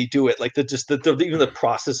way they do it. Like even the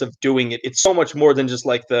process of doing it. It's so much more than just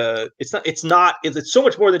like it's so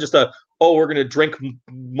much more than just we're going to drink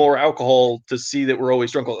more alcohol to see that we're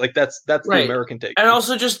always drunk. Like that's right. The American take. And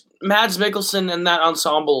also just Mads Mikkelsen and that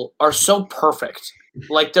ensemble are so perfect.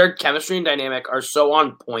 Like their chemistry and dynamic are so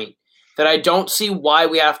on point that I don't see why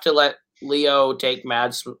we have to let Leo take the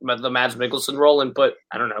Mads Mikkelsen role and put,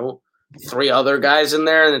 I don't know, 3 other guys in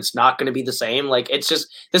there, and it's not going to be the same. Like, it's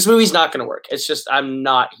just this movie's not going to work. It's just I'm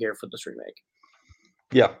not here for this remake.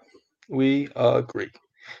 Yeah, we agree.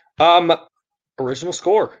 Original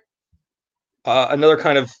score. Another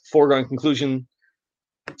kind of foregone conclusion.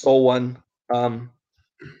 Soul one.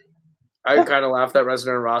 I kind of laughed that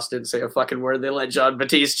Resident Ross didn't say a fucking word. They let John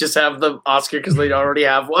Batiste just have the Oscar because they already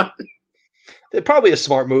have one. It's probably a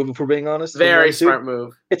smart move, if we're being honest. Very smart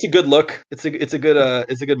move. It's a good look. It's a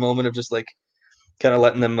good moment of just like kind of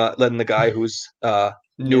letting the guy who's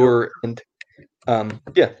newer and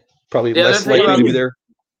probably less likely to be there.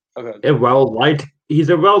 Okay. He's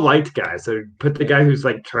a well-liked guy. So put the guy who's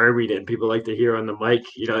like charming and people like to hear on the mic,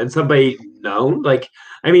 and somebody known. Like,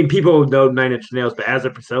 I mean, people know Nine Inch Nails, but as a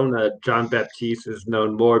persona, John Baptiste is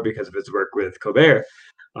known more because of his work with Colbert.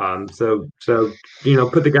 So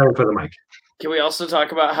put the guy in front of the mic. Can we also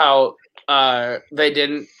talk about how they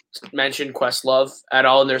didn't mention Questlove at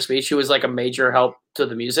all in their speech? He was like a major help to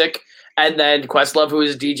the music. And then Questlove, who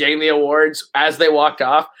was DJing the awards, as they walked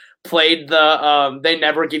off, played the "They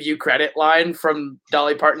Never Give You Credit" line from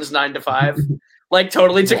Dolly Parton's 9 to 5. Like,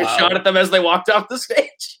 totally took a shot at them as they walked off the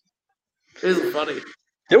stage. It was funny.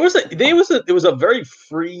 It was a very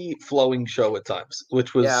free flowing show at times,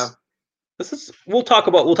 which was we'll talk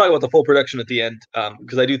about the full production at the end,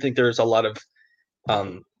 because I do think there's a lot of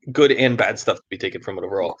good and bad stuff to be taken from it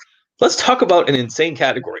overall. Let's talk about an insane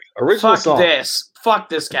category. Original song. Fuck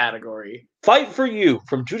this category. Fight for You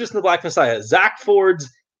from Judas and the Black Messiah. Zack Ford's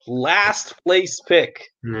last place pick.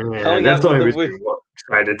 That's the only reason we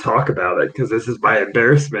tried to talk about it, because this is my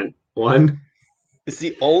embarrassment one. It's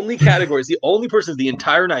the only category. It's the only person the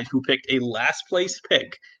entire night who picked a last place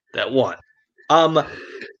pick that won.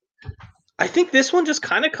 I think this one just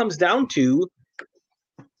kind of comes down to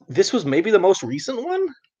this was maybe the most recent one.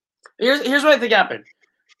 Here's what I think happened.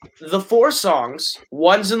 The 4 songs,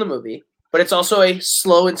 one's in the movie, but it's also a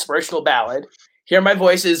slow inspirational ballad. Hear My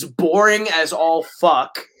Voice is boring as all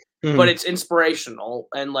fuck, but it's inspirational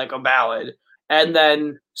and like a ballad. And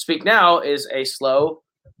then Speak Now is a slow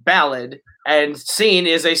ballad, and Scene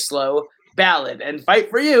is a slow ballad, and Fight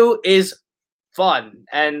for You is fun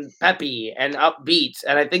and peppy and upbeat,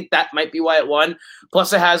 and I think that might be why it won.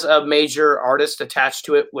 Plus, it has a major artist attached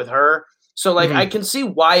to it with her, so like I can see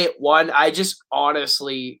why it won. I just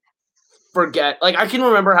honestly forget. Like, I can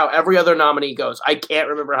remember how every other nominee goes. I can't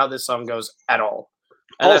remember how this song goes at all,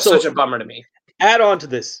 and also, that's such a bummer to me. Add on to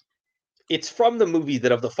this, it's from the movie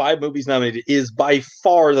that of the 5 movies nominated is by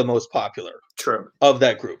far the most popular. True. Of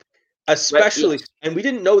that group. Especially, and we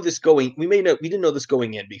didn't know this going. We didn't know this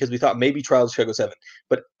going in because we thought maybe Trial of Chicago 7.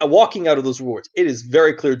 But walking out of those awards, it is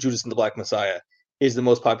very clear Judas and the Black Messiah is the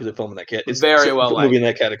most popular film in that category. It's very well movie in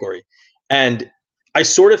that category, and I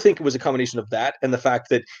sort of think it was a combination of that and the fact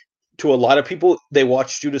that to a lot of people they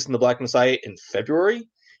watched Judas and the Black Messiah in February,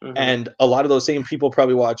 and a lot of those same people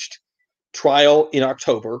probably watched Trial in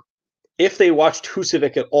October. If they watched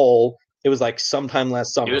Husavik at all, it was like sometime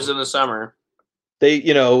last summer. It was in the summer. They,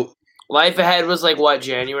 Life Ahead was like what,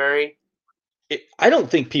 January? I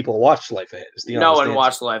don't think people watched Life Ahead. No one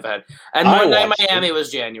watched Life Ahead, and One Night Miami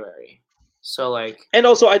was January. So like, and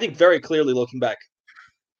also I think very clearly looking back,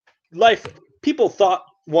 people thought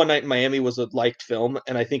One Night in Miami was a liked film,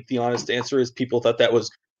 and I think the honest answer is people thought that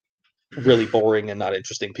was really boring and not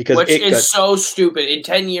interesting because so stupid. In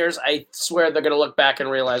 10 years, I swear they're gonna look back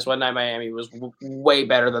and realize One Night in Miami was way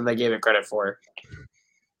better than they gave it credit for.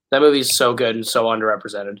 That movie's so good and so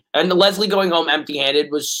underrepresented. And Leslie going home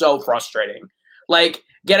empty-handed was so frustrating. Like,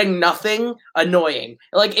 getting nothing, annoying.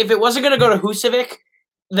 Like, if it wasn't going to go to Husavik,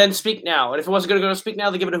 then Speak Now. And if it wasn't going to go to Speak Now,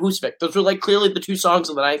 they give it to Husavik. Those were, like, clearly the 2 songs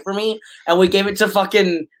of the night for me. And we gave it to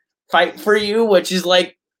fucking Fight for You, which is,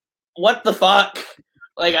 like, what the fuck?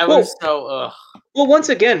 Like, I was so, ugh. Well, once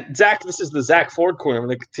again, Zach, this is the Zack Ford corner. I'm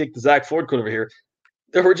going to take the Zack Ford corner over here.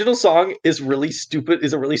 The original song is really stupid.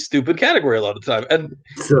 Is a really stupid category a lot of the time, and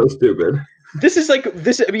so stupid. This is like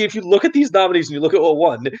this. I mean, if you look at these nominees and you look at what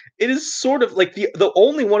won, it is sort of like the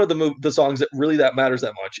only one of the songs that really matters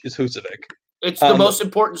that much is Husavik. It's the most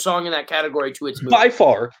important song in that category to its movie by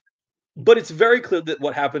far. But it's very clear that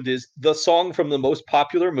what happened is the song from the most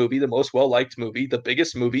popular movie, the most well-liked movie, the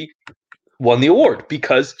biggest movie, won the award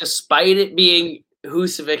because despite it being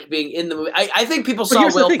Husavik being in the movie. I think people saw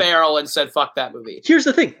Will Ferrell and said, fuck that movie. Here's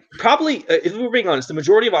the thing. Probably, if we're being honest, the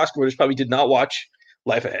majority of Oscar winners probably did not watch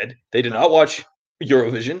Life Ahead. They did not watch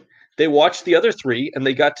Eurovision. They watched the other 3, and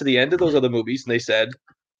they got to the end of those other movies, and they said,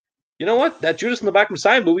 you know what? That Judas and the Black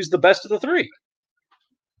Messiah movie is the best of the 3.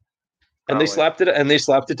 And they slapped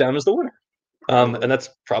it down as the winner. And that's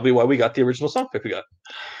probably why we got the original song pick we got.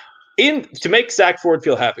 To make Zack Ford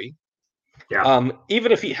feel happy, Yeah.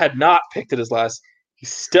 Even if he had not picked it as last, he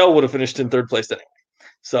still would have finished in third place anyway.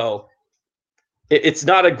 So it's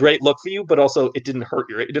not a great look for you, but also it didn't hurt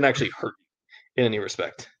you. It didn't actually hurt you in any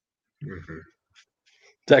respect. Mm-hmm.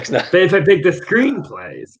 Zack's not. But if I picked the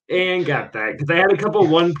screenplays and got that, because I had a couple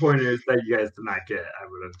 1-pointers that you guys did not get, I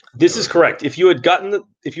would have. This is correct. If you had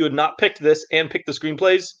not picked this and picked the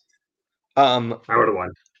screenplays, I would have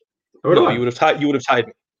won. You would have tied. You would have tied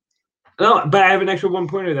me. No, but I have an extra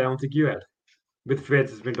 1-pointer that I don't think you had with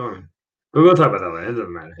Francis McDormand. But we'll talk about that later. It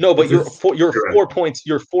doesn't matter. No, but you're 4 points.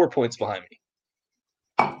 You're 4 points behind me.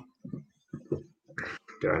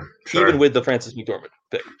 Yeah, sure. Even with the Francis McDormand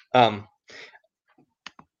pick.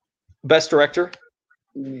 Best director.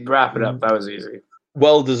 Wrap it up. That was easy.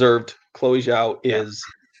 Well deserved. Chloe Zhao is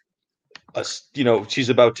she's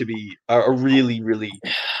about to be a really, really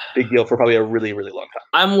big deal for probably a really, really long time.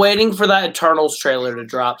 I'm waiting for that Eternals trailer to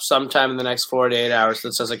drop sometime in the next 4 to 8 hours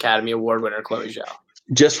that says Academy Award winner Chloe Zhao.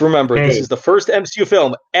 Just remember, This is the first MCU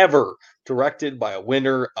film ever directed by a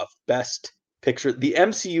winner of Best Picture. The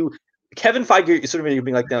MCU, Kevin Feige is sort of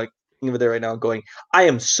being like now, over there right now, going, I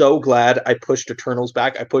am so glad I pushed Eternals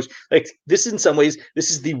back. This in some ways, this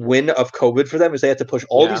is the win of COVID for them, is they had to push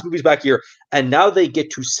all these movies back here, and now they get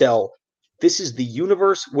to sell. This is the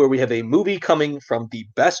universe where we have a movie coming from the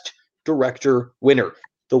Best Director winner,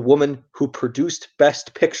 the woman who produced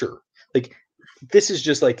Best Picture. This is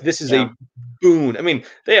a boon. I mean,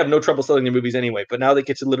 they have no trouble selling their movies anyway, but now they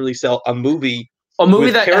get to literally sell a movie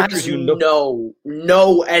that has no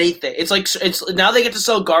anything. It's now they get to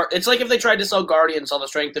sell It's like if they tried to sell Guardians on the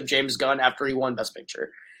strength of James Gunn after he won Best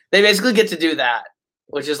Picture. They basically get to do that,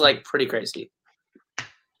 which is pretty crazy.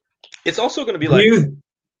 It's also going to be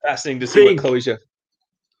fascinating to see what Chloe Zhao.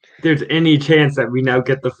 There's any chance that we now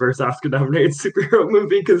get the first Oscar-nominated superhero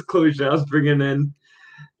movie because Chloe Zhao's bringing in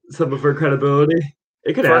some of her credibility?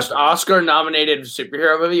 It could first happen. Oscar-nominated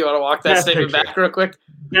superhero movie. You want to walk that statement back real quick?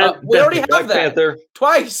 We already have Black that Panther.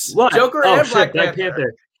 Twice. What? Joker and Black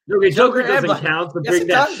Panther. Okay, Joker doesn't count, so bring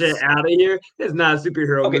that shit out of here. It's not a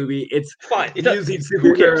superhero movie. It's fine. Using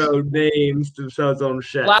superhero names to sell its own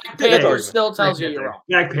shit. Black Panther still tells you you're wrong.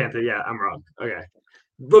 Black Panther, yeah, I'm wrong. Okay.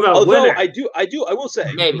 What about winner? I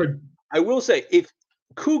will say, if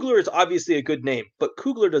Coogler is obviously a good name, but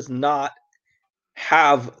Coogler does not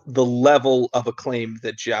have the level of acclaim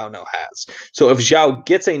that Zhao now has. So if Zhao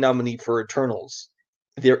gets a nominee for Eternals,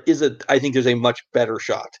 I think there's a much better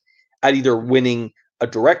shot at either winning a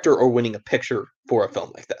director or winning a picture for a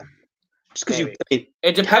film like that. Just because it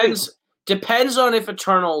depends on if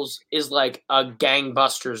Eternals is like a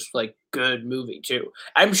gangbusters good movie too.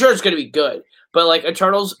 I'm sure it's going to be good, but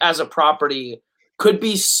Eternals as a property could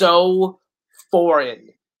be so foreign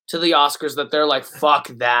to the Oscars that they're like, fuck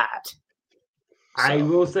that. So. I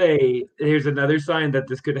will say here's another sign that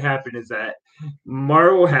this could happen is that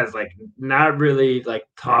Marvel has not really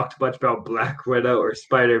talked much about Black Widow or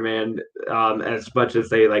Spider-Man as much as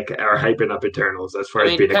they are hyping up Eternals as far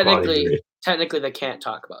as being a quality movie. Technically they can't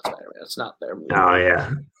talk about Spider-Man. It's not their movie. Oh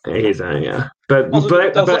yeah. He's But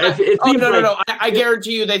it seems no. I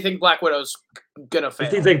guarantee you they think Black Widow's gonna fail.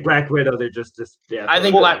 It seems like Black Widow, they're just I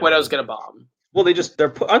think Black Widow's gonna bomb. Well,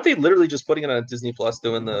 aren't they literally just putting it on Disney Plus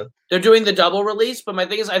They're doing the double release, but my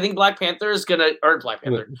thing is, I think Black Widow is gonna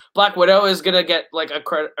get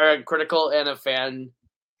a critical and a fan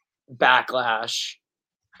backlash,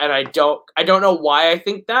 and I don't know why I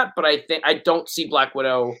think that, but I don't see Black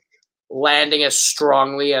Widow landing as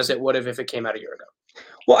strongly as it would have if it came out a year ago.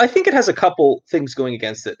 Well, I think it has a couple things going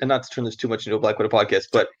against it, and not to turn this too much into a Black Widow podcast,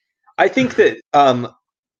 but I think that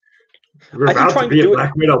we're about to be a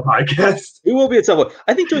Black Widow podcast. We will be at some point.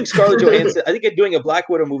 I think doing Scarlett Johansson. I think doing a Black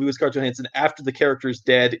Widow movie with Scarlett Johansson after the character is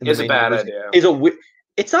dead is a bad idea.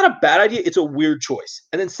 It's not a bad idea. It's a weird choice.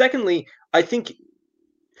 And then secondly, I think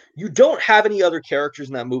you don't have any other characters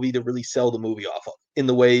in that movie to really sell the movie off of in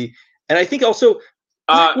the way. And I think also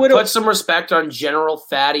Black Widow, put some respect on General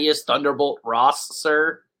Thaddeus Thunderbolt Ross,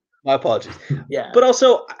 sir. My apologies. Yeah, but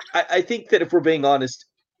also I think that if we're being honest,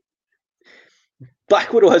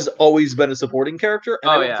 Black Widow has always been a supporting character,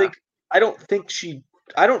 and I don't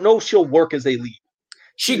know if she'll work as a lead.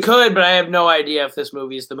 She could, but I have no idea if this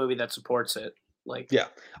movie is the movie that supports it. I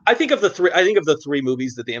think of the three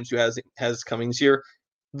movies that the MCU has coming this year,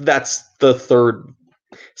 that's the third.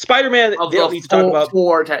 Spider-Man, of they don't need to talk about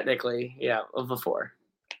four technically. Yeah, of the four.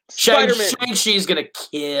 Shang-Chi's gonna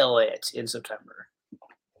kill it in September.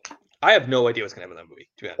 I have no idea what's gonna happen in that movie.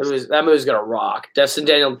 To be honest, that movie's gonna rock. Destin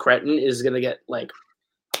Daniel Cretton is gonna get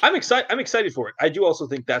I'm excited for it. I do also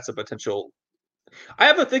think that's a potential.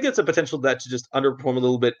 I think it's a potential that to just underperform a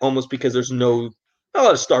little bit, almost because there's no a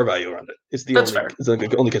lot of star value around it. It's the That's only, fair. it's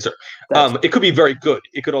the only concern. It could be very good.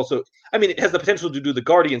 It could also, I mean, it has the potential to do the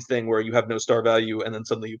Guardians thing where you have no star value and then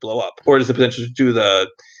suddenly you blow up, or it has the potential to do the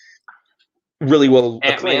really well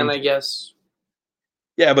Ant-Man, I guess.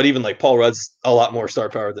 Yeah, but even like Paul Rudd's a lot more star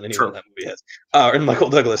power than anyone in that movie has. And Michael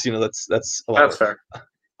Douglas, that's a lot. That's fair.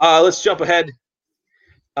 Let's jump ahead.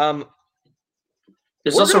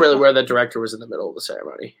 It's also really weird that director was in the middle of the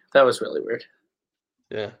ceremony. That was really weird.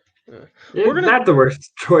 Yeah. We're not the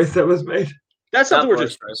worst choice that was made. That's not the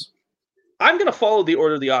worst choice. I'm going to follow the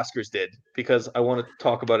order the Oscars did because I want to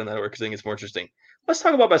talk about it in that order because I think it's more interesting. Let's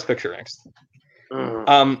talk about Best Picture next.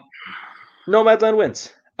 Nomadland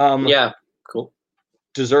wins. Yeah, cool.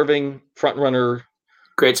 Deserving frontrunner.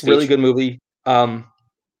 Great speech. Really good movie.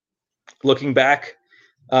 Looking back,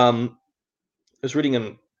 I was reading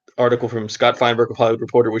an article from Scott Feinberg of Hollywood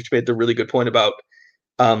Reporter, which made the really good point about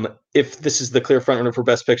if this is the clear frontrunner for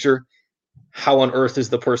Best Picture, how on earth is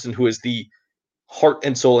the person who is the heart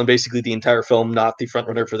and soul and basically the entire film not the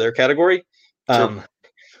frontrunner for their category?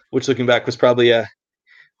 Which, looking back, was probably a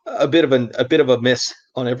bit of a miss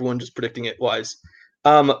on everyone just predicting it wise.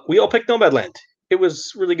 We all picked Nomadland. It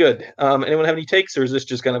was really good. Anyone have any takes, or is this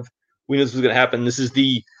just kind of we knew this was going to happen? This is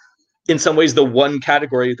in some ways the one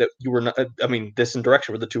category that you were not. I mean, this and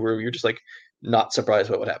direction were the two where you're just like not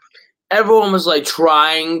surprised by what happened. Everyone was like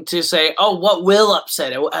trying to say, "Oh, what will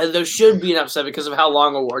upset it?" There should be an upset because of how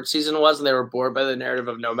long award season was, and they were bored by the narrative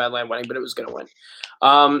of Nomadland winning, but it was going to win.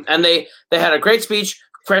 And they had a great speech.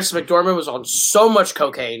 Frances McDormand was on so much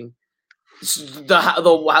cocaine.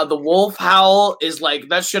 The wolf howl is like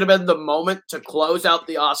that should have been the moment to close out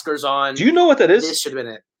the Oscars on. Do you know what that is? This should have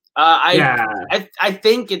been it. I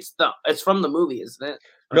think it's from the movie, isn't it?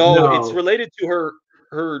 No, it's related to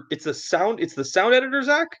her. It's the sound editor,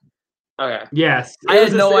 Zack. Okay. Yes, I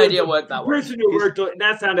had no idea what that was. Person who worked on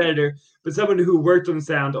not sound editor, but someone who worked on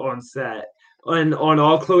sound on set on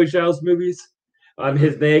all Chloe Zhao's movies.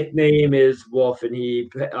 His nickname is Wolf, and he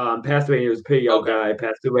passed away. He was a pretty young guy.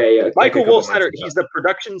 Passed away. Michael Wolfstetter. He's the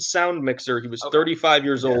production sound mixer. He was 35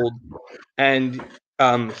 years old, and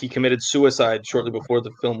he committed suicide shortly before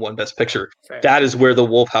the film won Best Picture. Fair. That is where the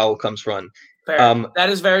wolf howl comes from. That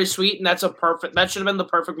is very sweet, and that should have been the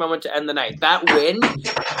perfect moment to end the night. That win,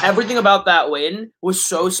 everything about that win was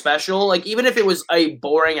so special. Like, even if it was a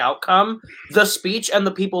boring outcome, the speech and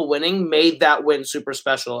the people winning made that win super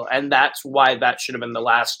special, and that's why that should have been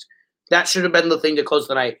that should have been the thing to close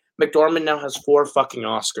the night. McDormand now has 4 fucking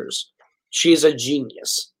Oscars. She's a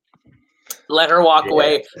genius. Let her walk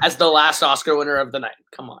away as the last Oscar winner of the night.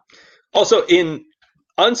 Come on. Also, in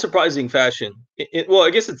unsurprising fashion, well, I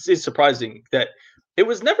guess it's surprising that it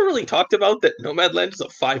was never really talked about that Nomadland is a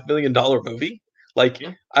 $5 million movie. Like,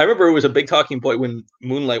 I remember it was a big talking point when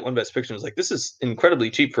Moonlight won Best Picture. It was like, this is incredibly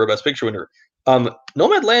cheap for a Best Picture winner.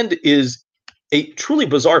 Nomadland is a truly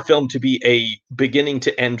bizarre film to be a beginning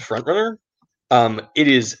to end frontrunner.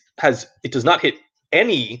 It does not hit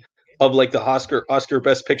any of like the Oscar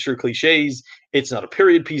Best Picture cliches. It's not a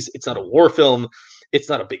period piece. It's not a war film. It's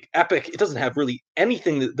not a big epic. It doesn't have really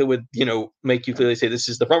anything that would, make you clearly say this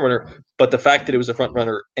is the front runner. But the fact that it was a front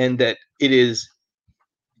runner and that it is,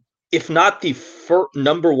 if not the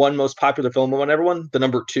number 1 most popular film among everyone, the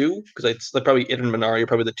number 2, because it's probably it and Minari are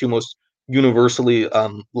probably the 2 most universally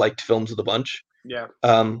liked films of the bunch. Yeah.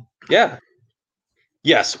 Yeah.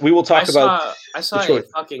 Yes, we will talk about. I saw a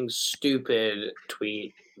fucking stupid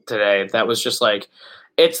tweet today that was just like,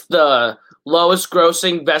 it's the lowest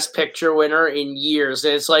grossing Best Picture winner in years.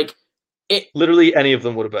 And it's like, literally any of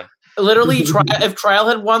them would have been. Literally, if Trial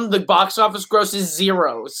had won, the box office gross is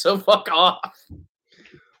 0. So fuck off.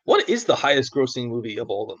 What is the highest grossing movie of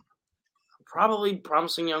all of them? Probably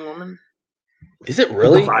Promising Young Woman. Is it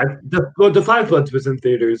really? The Five Bloods was in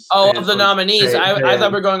theaters. Oh, of the nominees. I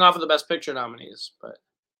thought we were going off of the Best Picture nominees, but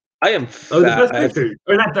I am. The Best Picture,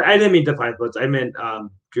 or not? I didn't mean the Five Bloods. I meant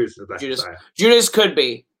Judas. Judas could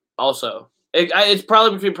be also. It's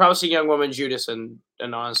probably between Promising Young Woman, Judas, and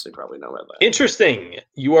honestly probably Nomadland. Interesting.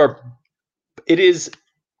 It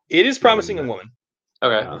is Promising Young Woman.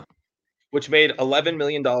 Okay. Which made $11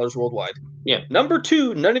 million worldwide. Yeah. Number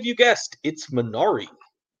 2, none of you guessed. It's Minari.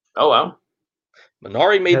 Oh wow.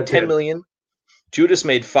 Minari made $10 million. Judas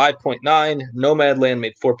made 5.9. Nomadland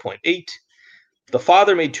made 4.8. The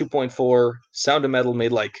Father made 2.4. Sound of Metal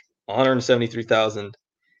made like 173,000.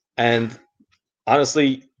 And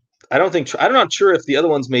honestly, I'm not sure if the other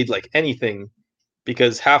ones made like anything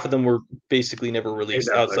because half of them were basically never released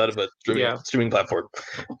outside of a streaming platform.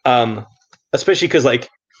 Especially because like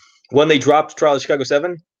when they dropped Trial of Chicago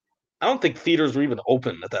 7, I don't think theaters were even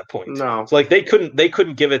open at that point. No. So like they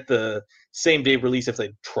couldn't give it the same day release if they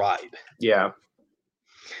tried. Yeah.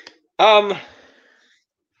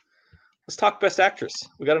 Let's talk Best Actress.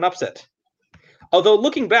 We got an upset. Although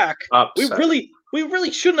looking back, we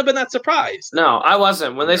really shouldn't have been that surprised. No, I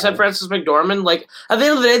wasn't. When they said Frances McDormand, like at the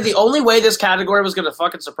end of the day, the only way this category was going to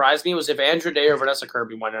fucking surprise me was if Andra Day or Vanessa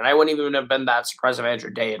Kirby won, and I wouldn't even have been that surprised if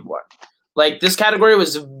Andra Day had won. Like this category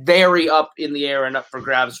was very up in the air and up for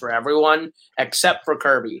grabs for everyone except for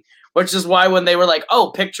Kirby, which is why when they were like,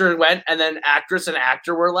 "Oh, picture went," and then actress and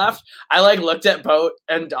actor were left, I like looked at Boat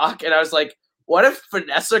and Doc and I was like, what if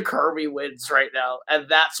Vanessa Kirby wins right now? And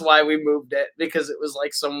that's why we moved it, because it was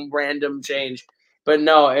like some random change. But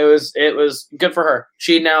no, it was good for her.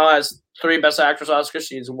 She now has 3 Best Actress Oscars.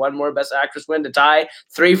 She needs 1 more Best Actress win to tie.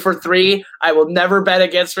 3 for 3. I will never bet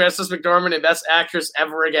against Frances McDormand in Best Actress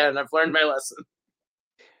ever again. I've learned my lesson.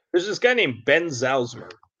 There's this guy named Ben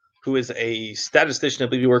Zausmer, who is a statistician. I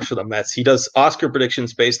believe he works for the Mets. He does Oscar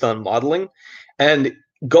predictions based on modeling. And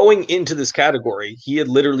going into this category, he had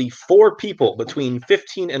literally 4 people between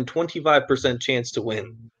 15 and 25% chance to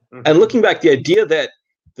win. Mm-hmm. And looking back, the idea that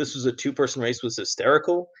this was a 2-person race was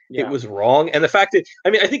hysterical. Yeah. It was wrong. And the fact that,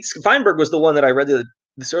 I mean, I think Feinberg was the one that I read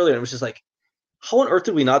this earlier, and it was just like, how on earth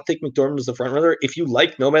did we not think McDormand was the front runner? If you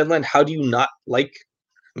like Nomadland, how do you not like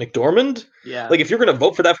McDormand? Yeah. Like, if you're going to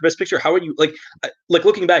vote for that for Best Picture, how are you, like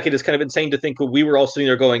looking back, it is kind of insane to think we were all sitting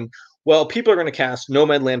there going, well, people are going to cast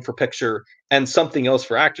Nomadland for picture and something else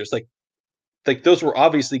for actors. Like those were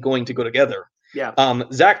obviously going to go together. Yeah.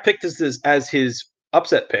 Zack picked this as his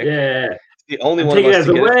upset pick. Yeah. The only one take of us it as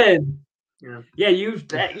to a get win. It. Yeah,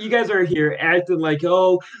 you guys are here acting like,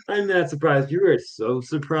 oh, I'm not surprised. You were so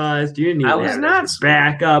surprised. You didn't even have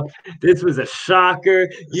back up. This was a shocker.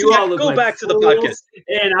 You all look go like back to the podcast,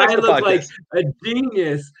 and I look like a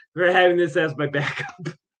genius for having this as my backup.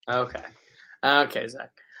 Okay, Zach.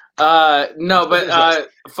 No, but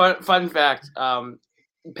fun fact.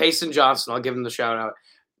 Payson Johnson, I'll give him the shout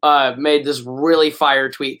out. Made this really fire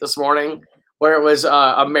tweet this morning where it was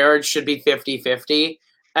a marriage should be 50-50.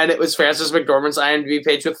 And it was Frances McDormand's IMDb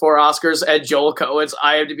page with 4 Oscars and Joel Cohen's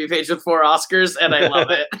IMDb page with 4 Oscars, and I love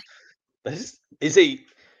it. This is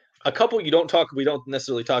a couple we don't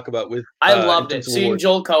necessarily talk about with. I loved it. Seeing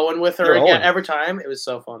Joel Cohen with her again every time, it was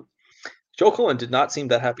so fun. Joel Cohen did not seem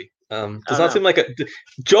that happy. Does not seem like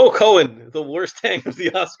Joel Cohen, the worst hang of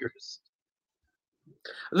the Oscars.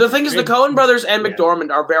 The thing is, the Coen brothers and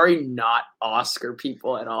McDormand are very not Oscar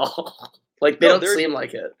people at all. Like they don't seem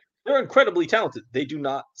like it. They're incredibly talented. They do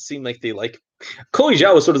not seem like they like. Chloe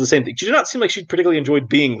Zhao was sort of the same thing. She did not seem like she particularly enjoyed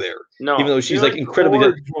being there. No, even though she's like incredibly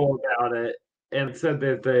cordial about it and said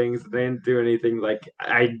their things. They didn't do anything like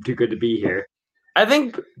I'm too good to be here. I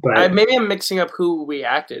think maybe I'm mixing up who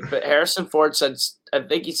reacted, but Harrison Ford said, I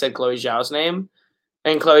think he said Chloe Zhao's name,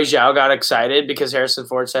 and Chloe Zhao got excited because Harrison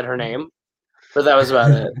Ford said her name, but that was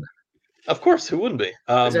about it. Of course, who wouldn't be?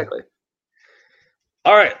 Exactly.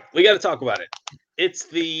 All right, we got to talk about it. It's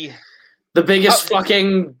the biggest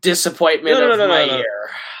fucking disappointment of my year.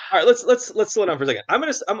 All right, let's slow down for a second.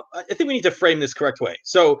 I think we need to frame this correct way.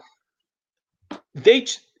 So they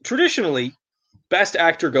traditionally, Best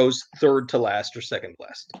Actor goes third to last or second to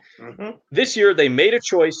last. Mm-hmm. This year they made a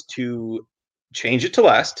choice to change it to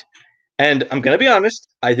last, and I'm going to be honest.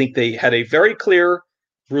 I think they had a very clear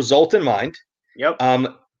result in mind. Yep.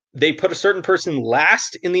 They put a certain person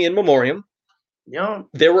last in the in memoriam. Yeah.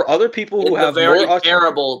 There were other people who have very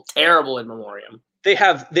terrible in memoriam. They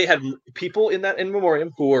had people in that in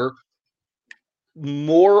memoriam who were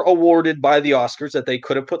more awarded by the Oscars that they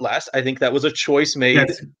could have put last. I think that was a choice made.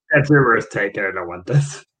 That's reverse take. I don't want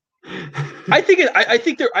this. I think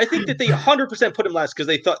that they 100% put him last because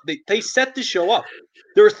they thought they set the show up.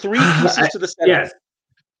 There are 3 pieces to the setup. Yes.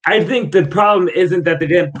 I think the problem isn't that they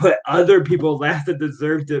didn't put other people last that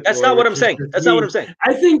deserved it. That's not what I'm saying. That's not what I'm saying.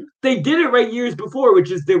 I think they did it right years before, which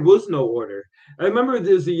is there was no order. I remember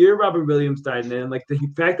there's a year Robert Williams died, and like the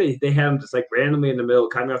fact that they had him just like randomly in the middle,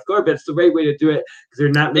 kind of off guard, but it's the right way to do it because they're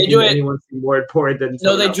not making anyone seem more important than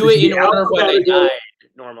they do it in order when they died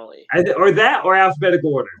normally, or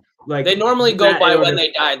alphabetical order. Like they normally go by when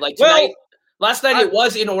they died. Like tonight, last night it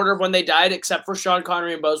was in order of when they died, except for Sean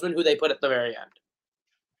Connery and Boseman, who they put at the very end.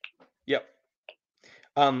 Yep.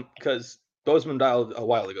 Because Boseman died a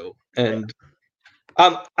while ago, and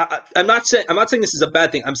I'm not saying this is a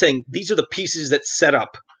bad thing. I'm saying these are the pieces that set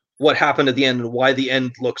up what happened at the end and why the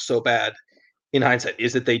end looks so bad. In hindsight,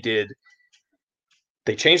 is that they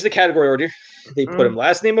changed the category order. They put him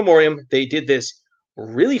last name memoriam. They did this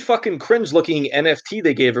really fucking cringe looking NFT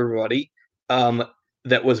they gave everybody.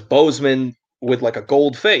 That was Boseman with like a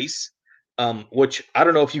gold face. Which I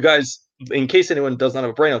don't know if you guys. In case anyone does not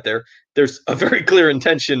have a brain out there, there's a very clear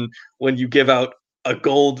intention when you give out a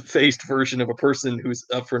gold-faced version of a person who's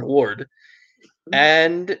up for an award.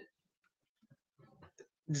 And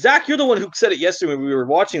Zach, you're the one who said it yesterday when we were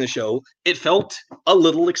watching the show. It felt a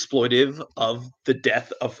little exploitive of the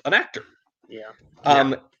death of an actor. Yeah.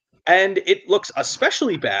 And it looks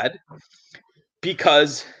especially bad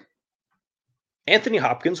because Anthony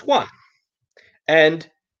Hopkins won. And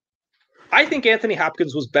I think Anthony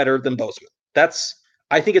Hopkins was better than Boseman.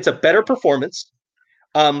 I think it's a better performance.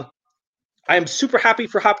 I am super happy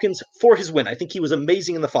for Hopkins for his win. I think he was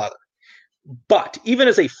amazing in The Father. But even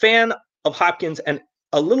as a fan of Hopkins and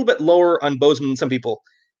a little bit lower on Boseman than some people,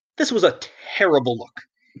 this was a terrible look.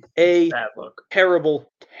 Bad look.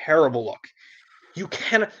 Terrible, terrible look. You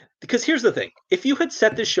cannot, because here's the thing. If you had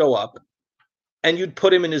set this show up and you'd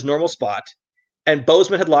put him in his normal spot and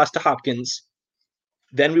Boseman had lost to Hopkins,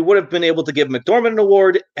 then we would have been able to give McDormand an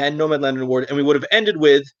award and Nomadland an award, and we would have ended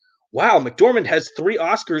with, wow, McDormand has 3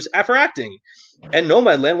 Oscars for acting, and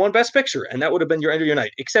Nomadland won Best Picture, and that would have been your end of your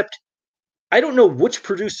night. Except, I don't know which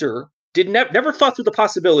producer never thought through the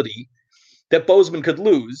possibility that Boseman could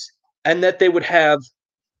lose, and that they would have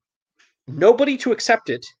nobody to accept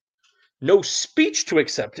it, no speech to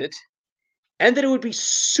accept it, and that it would be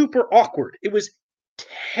super awkward. It was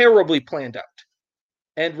terribly planned out.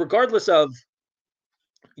 And regardless of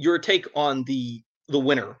your take on the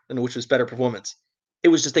winner, and which was better performance, it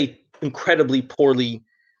was just a incredibly poorly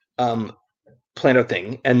planned out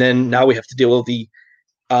thing. And then now we have to deal with the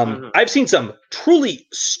I've seen some truly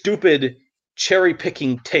stupid cherry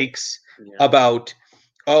picking takes about,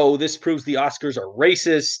 oh, this proves the Oscars are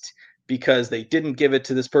racist because they didn't give it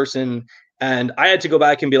to this person. And I had to go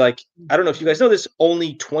back and be like, I don't know if you guys know this,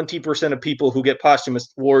 only 20% of people who get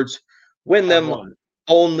posthumous awards win them.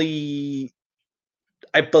 Only,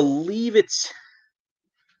 I believe it's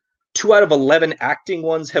 2 out of 11 acting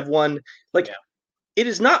ones have won. It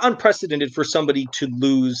is not unprecedented for somebody to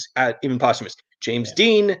lose at even posthumous. James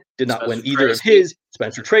Dean did not win either of his.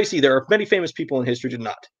 Spencer Tracy. There are many famous people in history who did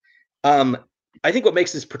not. I think what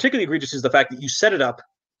makes this particularly egregious is the fact that you set it up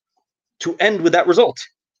to end with that result.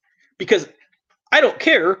 Because I don't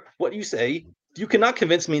care what you say. You cannot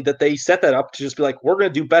convince me that they set that up to just be like, we're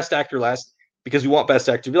going to do Best Actor last because we want Best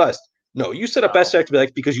Actor to be last. No, you set up Best Actor to be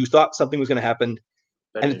like because you thought something was going to happen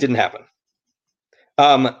and it didn't happen.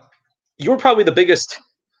 You're probably the biggest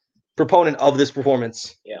proponent of this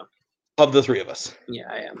performance of the 3 of us. Yeah,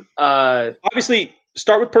 I am. Obviously,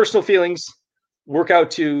 start with personal feelings, work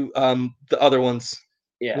out to the other ones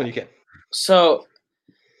when you can. So,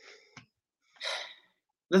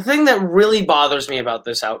 the thing that really bothers me about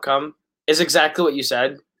this outcome is exactly what you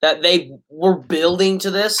said, that they were building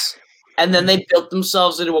to this, and then they built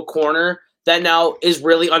themselves into a corner that now is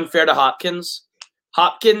really unfair to Hopkins.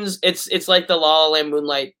 Hopkins, it's like the La La Land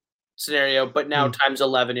Moonlight scenario, but now times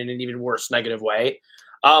 11 in an even worse negative way.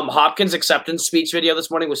 Hopkins' acceptance speech video this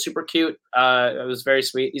morning was super cute. It was very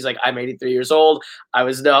sweet. He's like, I'm 83 years old.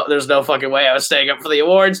 there's no fucking way I was staying up for the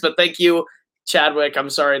awards, but thank you, Chadwick. I'm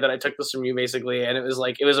sorry that I took this from you, basically. And it was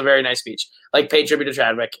a very nice speech. Paid tribute to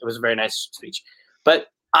Chadwick. It was a very nice speech. But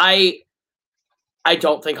I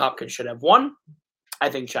don't think Hopkins should have won. I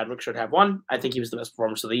think Chadwick should have won. I think he was the best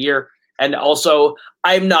performance of the year. And also,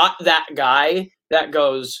 I'm not that guy that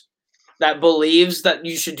believes that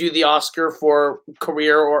you should do the Oscar for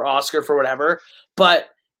career or Oscar for whatever. But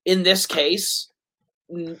in this case,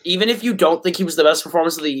 even if you don't think he was the best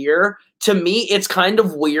performance of the year, to me, it's kind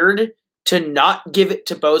of weird to not give it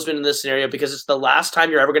to Boseman in this scenario because it's the last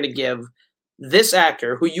time you're ever going to give this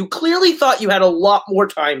actor, who you clearly thought you had a lot more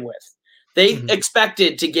time with. They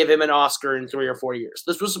expected to give him an Oscar in 3 or 4 years.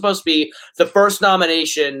 This was supposed to be the first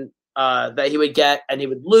nomination that he would get, and he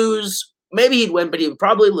would lose. Maybe he'd win, but he would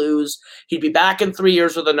probably lose. He'd be back in 3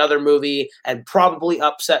 years with another movie and probably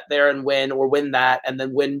upset there and win that, and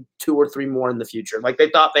then win 2 or 3 more in the future. They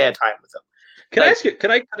thought they had time with him. Can I ask you?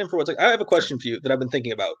 Can I cut in for 1 second? I have a question for you that I've been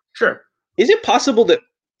thinking about. Sure. Is it possible that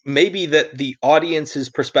maybe that the audience's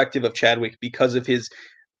perspective of Chadwick, because of his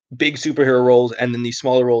big superhero roles and then these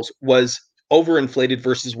smaller roles, was overinflated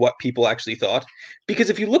versus what people actually thought? Because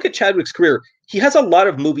if you look at Chadwick's career, he has a lot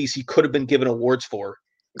of movies he could have been given awards for.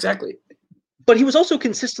 Exactly. But he was also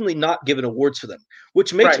consistently not given awards for them,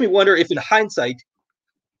 which makes me wonder if in hindsight,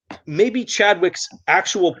 maybe Chadwick's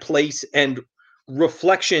actual place and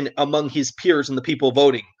reflection among his peers and the people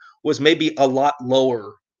voting was maybe a lot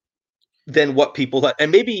lower than what people thought.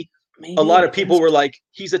 And maybe a lot of people were like,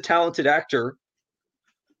 he's a talented actor.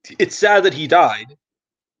 It's sad that he died,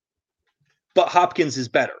 but Hopkins is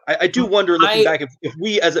better. I do wonder, looking back, if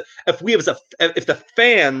the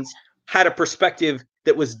fans had a perspective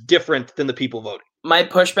that was different than the people voting. My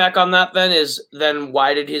pushback on that then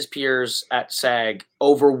why did his peers at SAG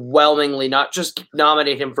overwhelmingly not just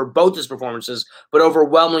nominate him for both his performances, but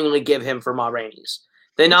overwhelmingly give him for Ma Rainey's?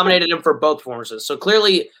 They nominated him for both performances. So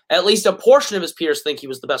clearly, at least a portion of his peers think he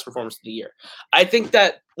was the best performance of the year. I think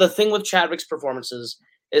that the thing with Chadwick's performances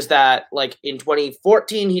is that, like, in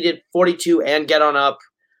 2014, he did 42 and Get On Up,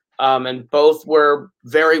 and both were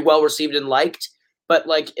very well received and liked. But,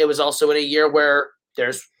 like, it was also in a year where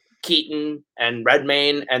there's Keaton and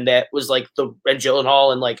Redmayne, and that was like and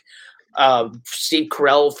Gyllenhaal and like Steve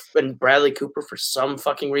Carell and Bradley Cooper for some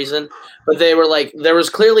fucking reason. But they were like, there was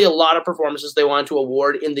clearly a lot of performances they wanted to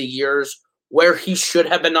award in the years where he should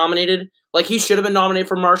have been nominated. Like, he should have been nominated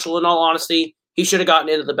for Marshall, in all honesty. He should have gotten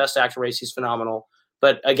into the Best Actor race. He's phenomenal.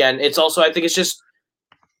 But again, it's also, I think it's just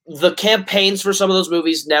the campaigns for some of those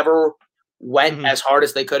movies never went as hard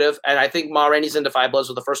as they could have. And I think Ma Rainey's Into Five Bloods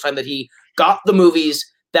was the first time that he got the movies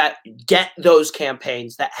that get those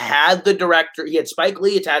campaigns, that had the director. He had Spike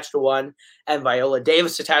Lee attached to one and Viola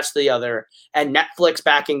Davis attached to the other, and Netflix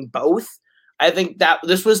backing both. I think that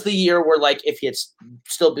this was the year where, like, if he had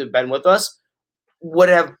still been with us, would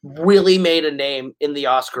have really made a name in the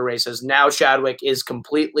Oscar races. Now Chadwick is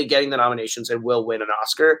completely getting the nominations and will win an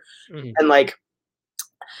Oscar. And, like,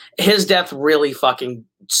 his death really fucking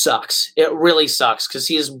sucks. It really sucks because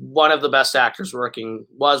he's one of the best actors working,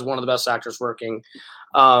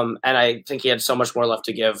 and I think he had so much more left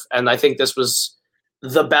to give. And I think this was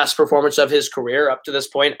the best performance of his career up to this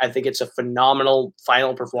point. I think it's a phenomenal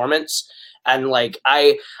final performance. And, like,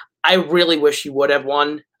 I really wish he would have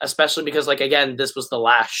won, especially because, like, again, this was the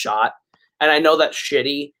last shot. And I know that's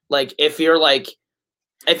shitty. Like, if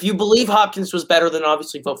you believe Hopkins was better, then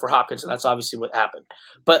obviously vote for Hopkins, and that's obviously what happened.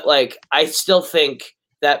 But, like, I still think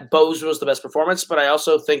that Boseman was the best performance, but I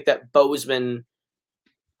also think that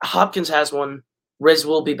Hopkins has one, Riz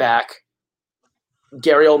will be back,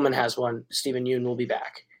 Gary Oldman has one, Stephen Yeun will be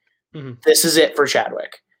back. This is it for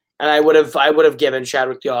Chadwick. And I would have given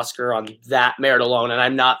Chadwick the Oscar on that merit alone, and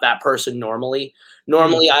I'm not that person normally.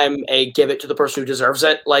 Normally, I'm a give it to the person who deserves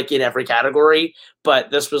it, like, in every category.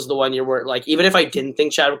 But this was the one year where, like, even if I didn't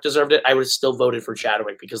think Chadwick deserved it, I would have still voted for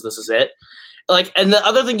Chadwick because this is it. Like, and the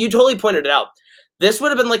other thing, you totally pointed it out. This would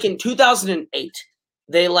have been like in 2008.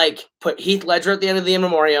 They, like, put Heath Ledger at the end of the In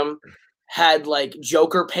Memoriam, had, like,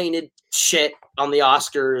 Joker painted shit on the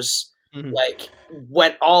Oscars, like,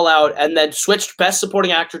 went all out, and then switched Best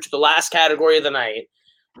Supporting Actor to the last category of the night.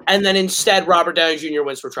 And then instead, Robert Downey Jr.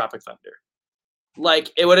 wins for Tropic Thunder. Like,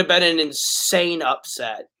 it would have been an insane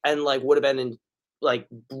upset, and, like, would have been like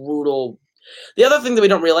brutal. The other thing that we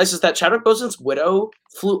don't realize is that Chadwick Boseman's widow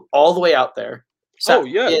flew all the way out there.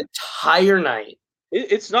 The entire night.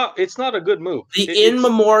 It's not a good move. The In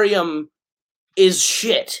Memoriam is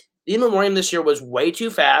shit. The In Memoriam this year was way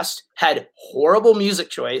too fast, had horrible music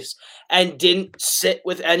choice, and didn't sit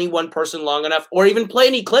with any one person long enough, or even play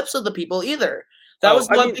any clips of the people either. That was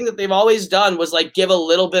one thing that they've always done, was, like, give a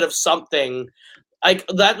little bit of something. Like,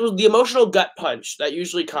 that was the emotional gut punch that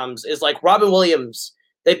usually comes, is like Robin Williams.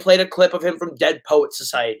 They played a clip of him from Dead Poet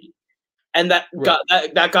Society, and that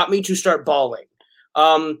got me to start bawling.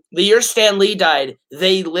 The year Stan Lee died,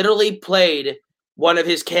 they literally played one of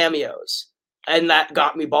his cameos, and that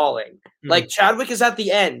got me bawling. Like, Chadwick is at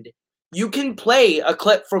the end. You can play a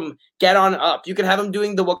clip from Get On Up. You can have him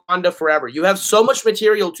doing the Wakanda Forever. You have so much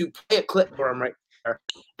material to play a clip for him right there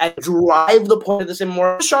and drive the point of this in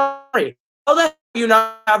more. Sorry, how the hell do you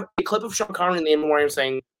not have a clip of Sean Connery in the In Memoriam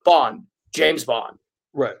saying Bond, James Bond?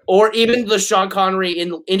 Right. Or even the Sean Connery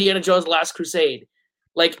in Indiana Jones: Last Crusade.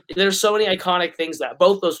 Like, there's so many iconic things that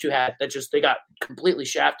both those two had that just, they got completely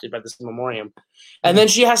shafted by this In Memoriam. And then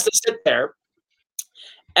she has to sit there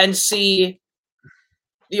and see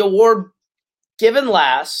the award given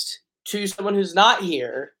last to someone who's not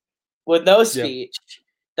here with no speech.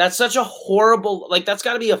 That's such a horrible, like, that's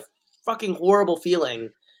got to be a fucking horrible feeling.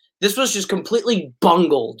 This was just completely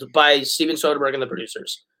bungled by Steven Soderbergh and the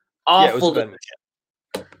producers. Awful.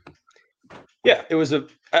 It was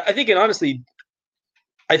I think, and honestly,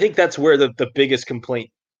 I think that's where the biggest complaint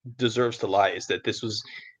deserves to lie, is that this was,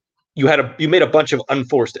 you made a bunch of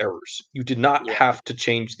unforced errors. You did not have to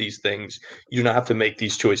change these things. You do not have to make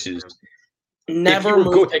these choices. If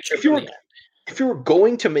you were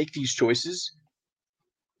going to make these choices,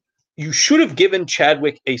 you should have given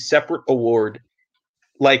Chadwick a separate award,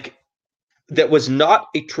 like, that was not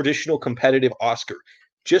a traditional competitive Oscar,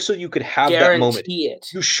 just so you could have that moment.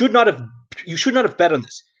 You should not have bet on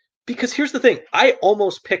this, because here's the thing: I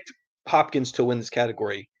almost picked Hopkins to win this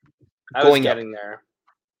category. I was getting there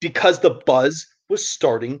because the buzz was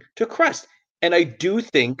starting to crest, and I do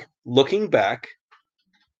think, looking back,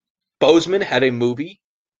 Boseman had a movie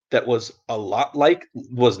that was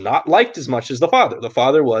was not liked as much as The Father. The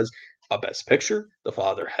Father was a Best Picture. The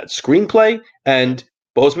Father had screenplay, and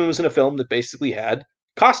Boseman was in a film that basically had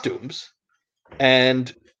costumes.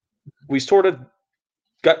 And we sort of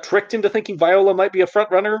got tricked into thinking Viola might be a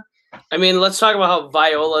front runner. I mean, let's talk about how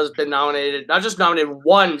Viola's been nominated, not just nominated,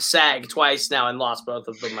 won SAG twice now and lost both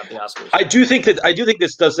of them at the Oscars. I do think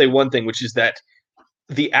this does say one thing, which is that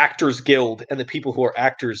the Actors Guild and the people who are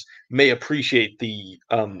actors may appreciate the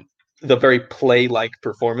very play-like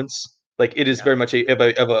performance. Like it is very much of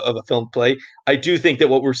a film play. I do think that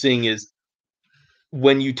what we're seeing is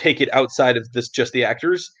when you take it outside of just the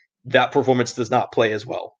actors, that performance does not play as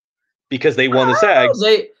well because they won the SAGs.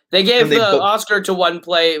 They gave the Oscar to one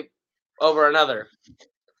play over another.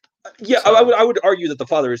 Yeah, so. I would argue that The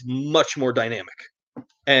Father is much more dynamic,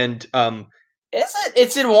 and is it?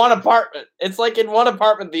 It's in one apartment. It's like in one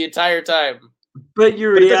apartment the entire time. But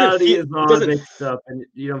your reality is all mixed up, and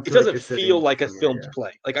you don't. It doesn't feel like a filmed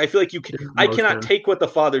play. Like I feel like you can. I cannot take what The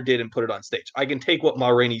Father did and put it on stage. I can take what Ma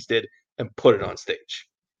Rainey's did and put it on stage,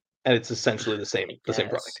 and it's essentially the same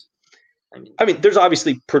product. I mean, there's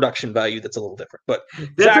obviously production value that's a little different, but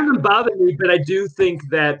that doesn't bother me. But I do think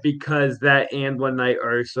that because that and One Night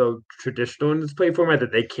are so traditional in this play format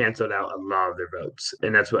that they canceled out a lot of their votes,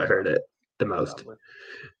 and that's what hurt it the most.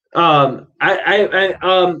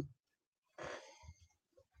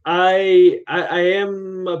 I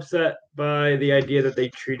am upset by the idea that they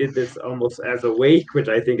treated this almost as a wake, which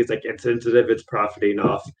I think is like insensitive. It's profiting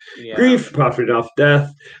off grief, profiting off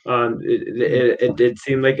death. It did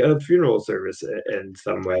seem like a funeral service in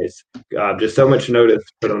some ways. Just so much notice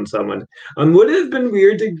put on someone. Would it have been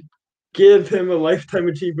weird to give him a lifetime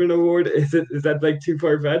achievement award? Is that like too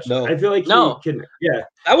far fetched? No, I feel like he can. Yeah,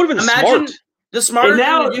 that would have been smart. The smarter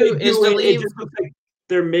thing to do is to leave.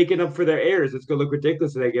 They're making up for their errors. It's going to look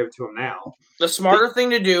ridiculous if they give it to him now. The smarter thing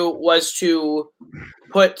to do was to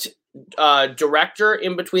put director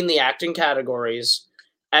in between the acting categories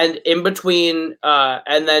and in between,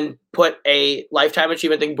 and then put a lifetime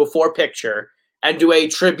achievement thing before picture and do a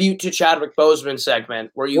tribute to Chadwick Boseman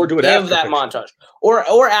segment where you give that montage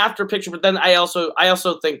or after picture. But then I also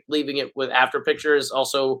think leaving it with after picture is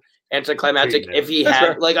also anticlimactic. If he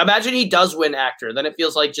had imagine he does win actor, then it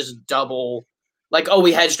feels like just double. Like,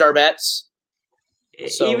 we hedged our bets.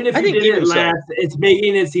 So, even if he didn't last, it's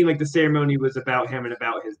making it seem like the ceremony was about him and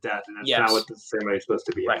about his death, and that's not what the ceremony is supposed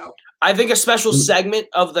to be about. I think a special segment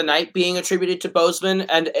of the night being attributed to Boseman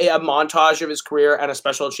and a montage of his career and a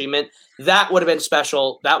special achievement, that would have been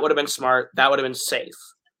special. That would have been smart. That would have been safe.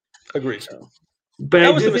 Agreed. So. But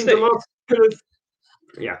I do think the loss could have...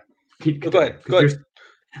 Yeah. Go ahead.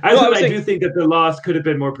 I do think that the loss could have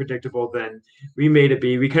been more predictable than we made it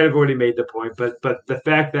be. We kind of already made the point, but the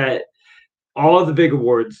fact that all of the big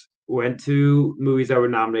awards went to movies that were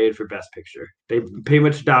nominated for Best Picture, they pretty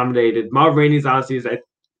much dominated. Ma Rainey's honestly is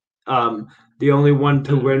the only one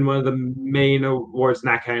to win one of the main awards,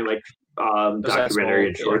 not kind of like documentary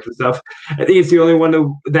and shorts and stuff. I think it's the only one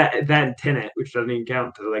that Tenet, which doesn't even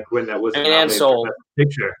count to like when that was and Soul for Best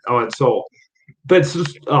Picture. And Soul. But it's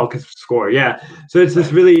just because score, yeah. So it's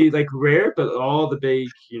just really like rare, but all the big,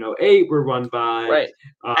 8 were won by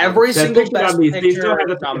every single Best Picture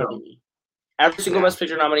nominee. Every single Best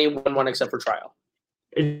Picture nominee won one except for Trial,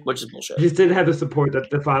 which is bullshit. Just didn't have the support that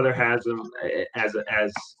the Father has as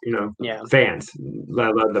fans.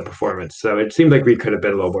 Love the performance. So it seemed like we could have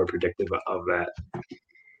been a little more predictive of that.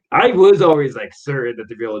 I was always like certain that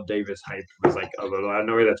the Viola Davis hype was like a little out of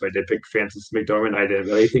nowhere. That's why I did pick Frances McDormand. I didn't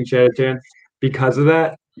really think she had a chance because of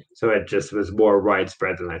that. So it just was more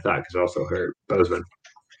widespread than I thought because also hurt Boseman.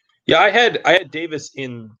 Yeah, I had Davis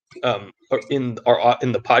in the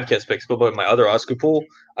podcast picks, but my other Oscar pool,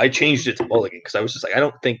 I changed it to Mulligan because I was just like,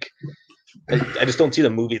 I just don't see the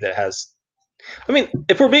movie that has. I mean,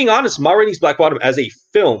 if we're being honest, Ma Rainey's Black Bottom as a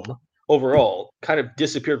film overall kind of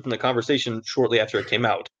disappeared from the conversation shortly after it came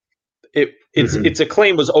out. Its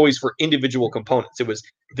acclaim was always for individual components. It was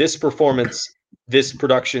this performance, this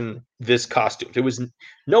production, this costume. It was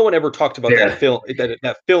no one ever talked about that film.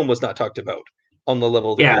 That film was not talked about on the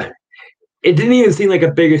level. It didn't even seem like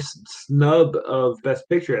a bigger snub of Best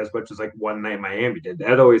Picture as much as like One Night in Miami did.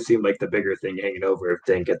 That always seemed like the bigger thing hanging over if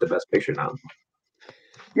they didn't get the Best Picture nom.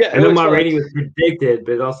 Yeah, I know Ma Rainey was predicted,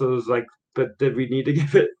 but it also was like, but did we need to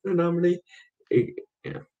give it a nominee?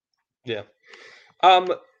 Yeah.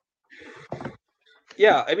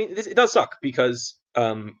 Yeah, I mean, it does suck because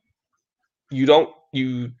you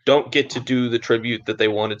don't get to do the tribute that they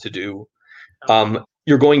wanted to do.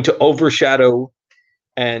 You're going to overshadow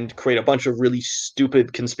and create a bunch of really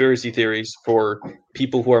stupid conspiracy theories for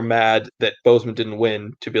people who are mad that Bozeman didn't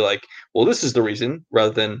win to be like, well, this is the reason,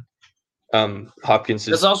 rather than Hopkins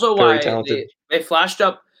is That's also very why talented. they flashed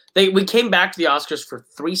up. We came back to the Oscars for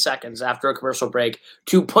 3 seconds after a commercial break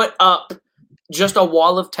to put up just a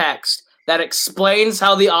wall of text that explains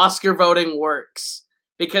how the Oscar voting works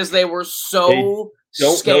because they were so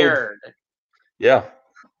scared. Yeah.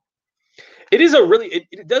 It is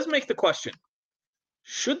it does make the question.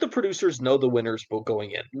 Should the producers know the winners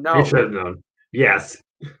going in? No. They should have known. Yes.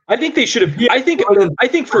 I think they should have. Yeah, I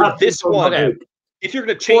think for this one, okay. if you're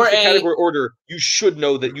going to change the category order, you should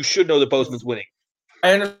know that Bozeman's winning.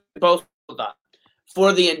 I understand both of that.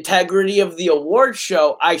 For the integrity of the award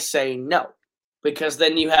show, I say no. Because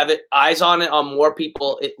then you have eyes on it on more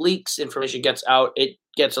people. It leaks, information gets out. It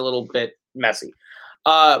gets a little bit messy.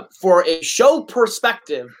 For a show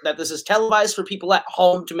perspective, that this is televised for people at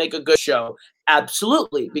home to make a good show,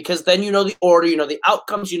 absolutely. Because then you know the order, you know the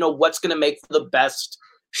outcomes, you know what's going to make for the best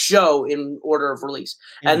show in order of release.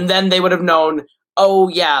 Mm-hmm. And then they would have known, oh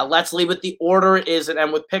yeah, let's leave it the order it is and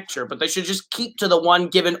end with picture. But they should just keep to the one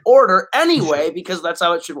given order anyway, because that's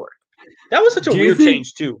how it should work. That was such a weird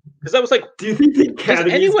change too, because I was like, do you think the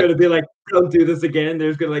Academy is going to be like, don't do this again?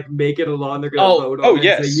 They're going to like make it a law and they're going to vote on it. Oh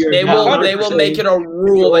yes, they will make it a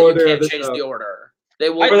rule that you can't change the order. They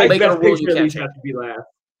will make it a rule you can't change. Have to be last.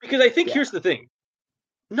 Because I think here's the thing: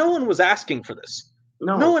 no one was asking for this.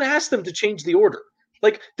 No one asked them to change the order.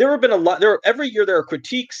 Like there have been a lot. Every year there are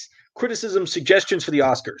critiques, criticisms, suggestions for the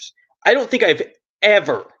Oscars. I don't think I've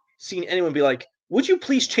ever seen anyone be like, "Would you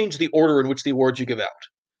please change the order in which the awards you give out?"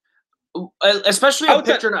 Especially a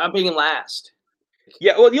picture not being last.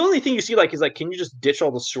 Yeah, well, the only thing you see is can you just ditch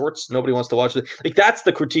all the shorts? Nobody wants to watch it. Like that's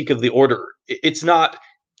the critique of the order. It's not.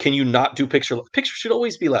 Can you not do picture? Picture should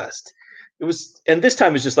always be last. It was, and this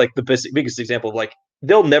time is just like the biggest example of like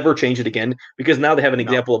they'll never change it again because now they have an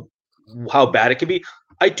example of how bad it can be.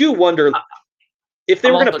 I do wonder if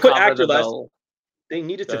they were going to put actor last. They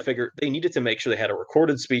needed to figure. They needed to make sure they had a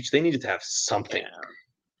recorded speech. They needed to have something.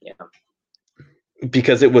 Yeah.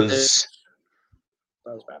 Because it was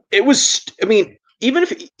bad. It was. I mean, even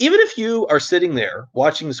if you are sitting there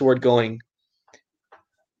watching this award, going,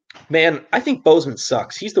 "Man, I think Bozeman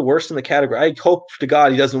sucks. He's the worst in the category. I hope to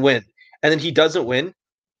God he doesn't win." And then he doesn't win.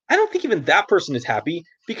 I don't think even that person is happy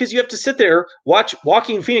because you have to sit there, watch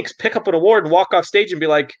Joaquin Phoenix pick up an award and walk off stage and be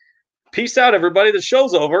like, "Peace out, everybody. The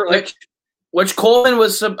show's over." Like, which Coleman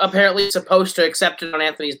was apparently supposed to accept it on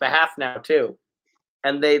Anthony's behalf now too,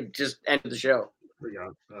 and they just ended the show.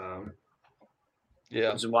 Yeah,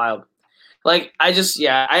 it was wild. Like I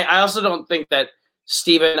also don't think that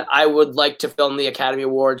Steven, I would like to film the Academy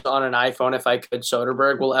Awards on an iPhone if I could.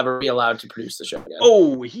 Soderbergh will ever be allowed to produce the show again.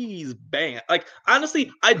 Oh, he's banned. Like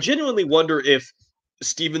honestly, I genuinely wonder if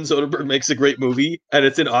Steven Soderbergh makes a great movie and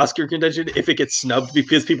it's an Oscar contention if it gets snubbed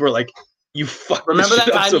because people are like, "You fucked." Remember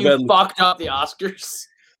that time you fucked up the Oscars?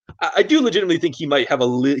 I do legitimately think he might have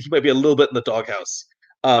he might be a little bit in the doghouse.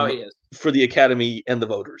 He is. For the Academy and the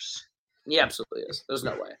voters. He absolutely is. There's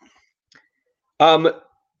no way.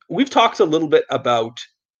 We've talked a little bit about.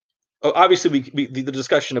 Obviously, the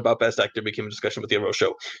discussion about Best Actor became a discussion with the overall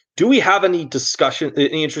show. Do we have any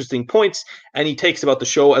interesting points, any takes about the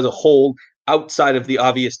show as a whole outside of the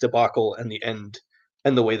obvious debacle and the end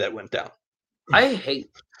and the way that went down? I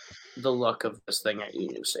hate the look of this thing at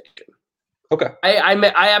Union Station. Okay. I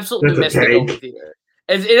absolutely missed the movie theater.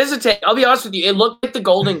 It is a take. I'll be honest with you. It looked like the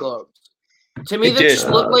Golden Globes. To me, that just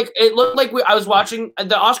looked like I was watching.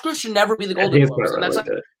 The Oscars should never be the Golden Globes, and that's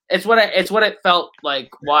it's what it felt like.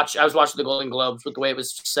 I was watching the Golden Globes with the way it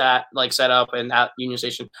was set up and at Union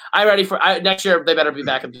Station. I'm ready for next year. They better be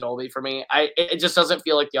back at the Dolby for me. It just doesn't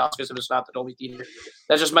feel like the Oscars if it's not the Dolby theater.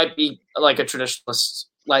 That just might be like a traditionalist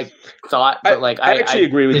thought, but I actually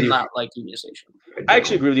agree with you. Not like Union Station. I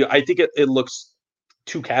actually agree with you. I think it looks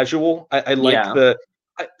too casual. I like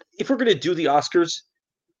if we're gonna do the Oscars,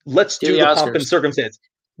 let's do the pomp and circumstance.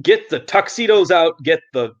 Get the tuxedos out. Get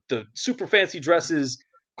the super fancy dresses.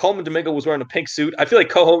 Coleman Domingo was wearing a pink suit. I feel like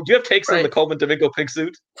Koho. Do you have takes on the Coleman Domingo pink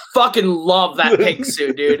suit? Fucking love that pink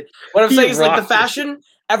suit, dude. What I'm saying is the fashion.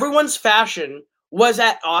 Everyone's fashion was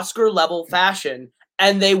at Oscar level fashion,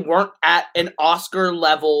 and they weren't at an Oscar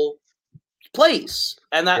level place,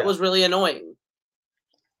 and that was really annoying.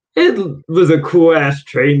 It was a cool ass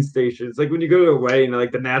train station. It's like when you go to a wedding,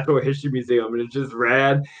 like the Natural History Museum, and it's just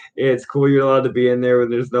rad. It's cool you're allowed to be in there when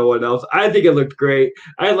there's no one else. I think it looked great.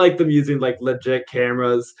 I like them using legit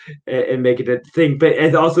cameras and making it think, but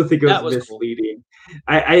I also think it was misleading.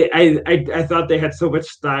 I thought they had so much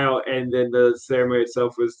style, and then the ceremony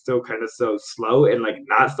itself was still kind of so slow and like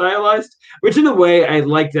not stylized. Which in a way I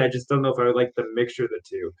liked it. I just don't know if I would like the mixture of the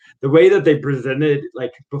two. The way that they presented,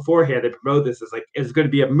 like beforehand, they promote this as like it's going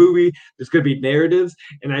to be a movie. There's going to be narratives,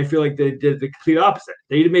 and I feel like they did the complete opposite.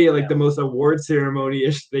 They made it like the most award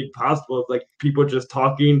ceremony-ish thing possible, of like people just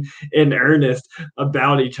talking in earnest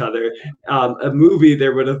about each other. A movie,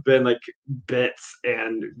 there would have been like bits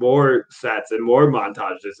and more sets and more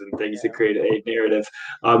montages and things to create a narrative,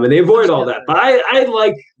 and they avoid all that. But I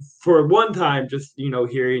like, for one time, just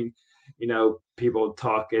hearing people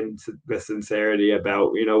talking with sincerity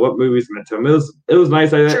about what movies meant to them. It was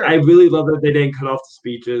nice. I really love that they didn't cut off the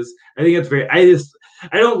speeches. I think it's very.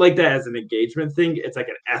 I don't like that as an engagement thing. It's like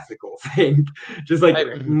an ethical thing. Just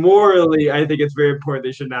like morally, I think it's very important.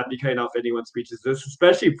 They should not be cutting off anyone's speeches,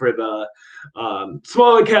 especially for the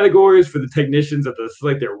smaller categories, for the technicians. That this is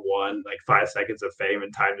like their 5 seconds of fame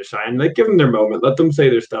and time to shine. Like, give them their moment. Let them say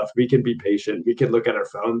their stuff. We can be patient. We can look at our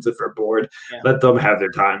phones if we're bored. Yeah. Let them have their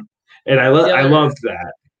time. And I loved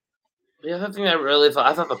that. The other thing I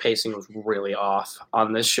thought the pacing was really off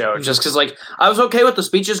on this show, just because I was okay with the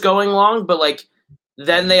speeches going long, but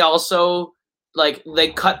then they also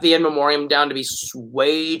they cut the in memoriam down to be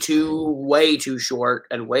way too short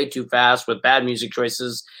and way too fast with bad music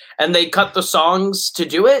choices, and they cut the songs to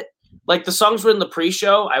do it. Like, the songs were in the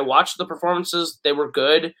pre-show. I watched the performances; they were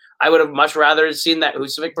good. I would have much rather seen that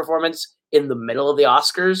Husavik performance in the middle of the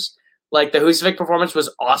Oscars. Like, the Husavik performance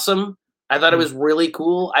was awesome. I thought it was really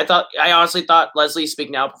cool. I honestly thought Leslie's Speak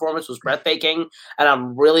Now performance was breathtaking, and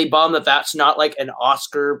I'm really bummed that that's not like an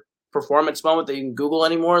Oscar performance moment that you can Google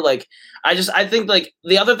anymore. I think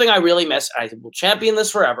the other thing I really miss, I will champion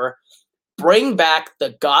this forever, bring back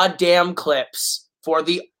the goddamn clips for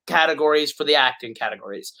the categories, for the acting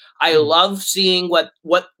categories. I love seeing what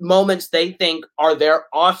moments they think are their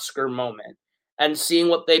Oscar moment, and seeing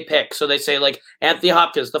what they pick. So they say, Anthony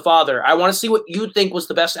Hopkins, the father. I want to see what you think was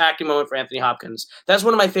the best acting moment for Anthony Hopkins. That's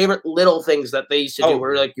one of my favorite little things that they used to do,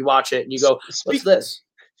 where you watch it and you go, what's this?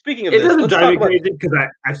 Speaking of it doesn't drive me crazy because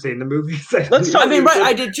I've seen the movies.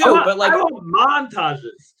 I did too, I want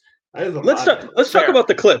montages. Let's talk about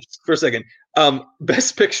the clips for a second.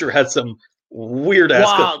 Best Picture had some weird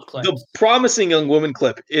ass clips. The Promising Young Woman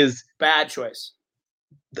clip is bad choice.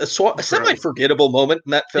 A semi-forgettable moment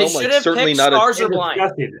in that film. They should have certainly picked not Stars Are Blind.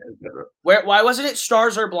 Why wasn't it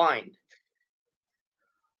Stars Are Blind?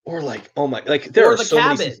 Or there or are the so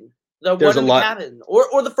cabin. many. There's a lot. Cabin.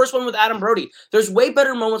 Or the first one with Adam Brody. There's way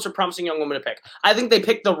better moments for Promising Young Woman to pick. I think they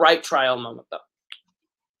picked the right trial moment, though.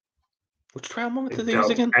 Which trial moment did they use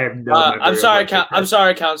again? I have no I'm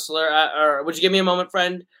sorry, counselor. Or would you give me a moment,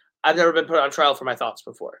 friend? I've never been put on trial for my thoughts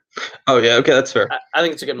before. Oh, yeah. Okay, that's fair. I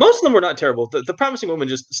think it's a good moment. Most of them were not terrible. The Promising Woman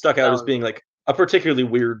just stuck out as being a particularly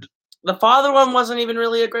weird. The father one wasn't even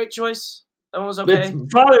really a great choice. That one was okay.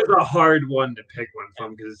 Father's a hard one to pick one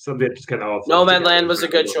from because it's something that just kind of all. No Man Land was a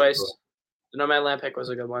good choice. The No Man Land pick was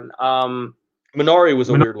a good one. Minari was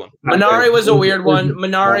a weird one. Minari was a weird one.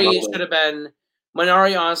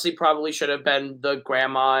 Minari honestly probably should have been the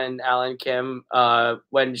grandma in Alan Kim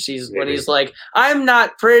when he's like, I'm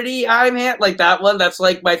not pretty, I'm like that one. That's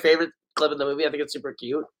my favorite clip in the movie. I think it's super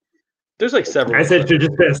cute. There's several. I said to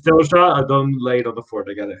just get a still shot or don't lay it on the floor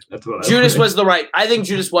together. That's what Judas was the right. I think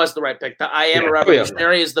Judas was the right pick. The I Am a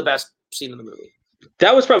Revolutionary is the best scene in the movie.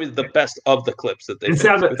 That was probably the best of the clips that they picked.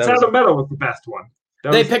 Sound of Metal was the best one.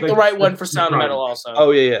 They picked the right one for Sound of Metal also.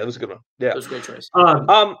 Oh yeah, it was a good one. Yeah, it was a great choice.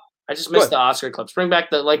 I just missed the Oscar clips. Bring back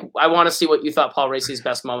I want to see what you thought Paul Raci's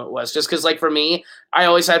best moment was. Just because, for me, I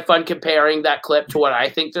always had fun comparing that clip to what I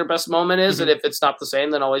think their best moment is. Mm-hmm. And if it's not the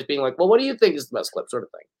same, then always being well, what do you think is the best clip, sort of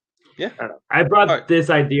thing. Yeah. I don't know. I brought this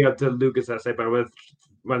idea up to Lucas essay, but I was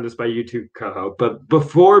run this by you too, Koho. But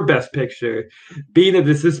before Best Picture, being that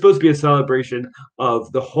this is supposed to be a celebration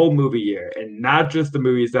of the whole movie year and not just the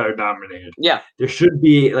movies that are nominated. Yeah. There should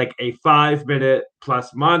be a 5-minute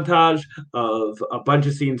plus montage of a bunch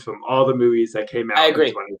of scenes from all the movies that came out in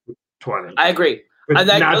 2020. I agree. Not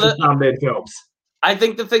just nominated films. I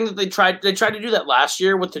think the thing that they tried to do that last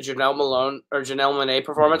year with the Janelle Monáe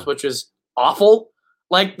performance, which was awful.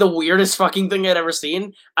 The weirdest fucking thing I'd ever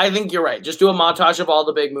seen. I think you're right. Just do a montage of all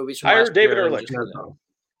the big movies from Hire David Ehrlich.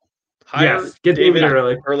 Get David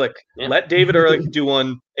Ehrlich. Yeah. Let David Ehrlich do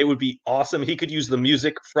one. It would be awesome. He could use the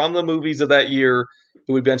music from the movies of that year.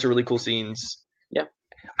 It would be into really cool scenes. Yeah.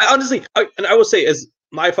 I will say, as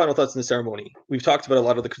my final thoughts in the ceremony, we've talked about a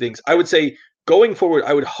lot of the things. I would say, going forward,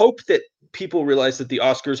 I would hope that people realize that the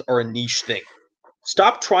Oscars are a niche thing.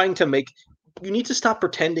 Stop trying to you need to stop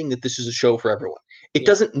pretending that this is a show for everyone. It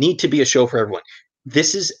doesn't need to be a show for everyone.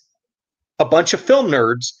 This is a bunch of film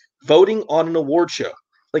nerds voting on an award show.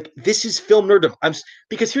 Like, this is film nerddom.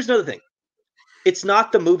 Because here's another thing. It's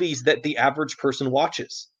not the movies that the average person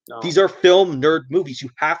watches. No. These are film nerd movies. You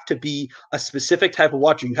have to be a specific type of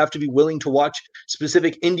watcher. You have to be willing to watch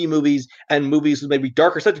specific indie movies and movies with maybe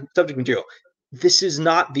darker subject material. This is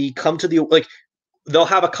not the come to the, like, they'll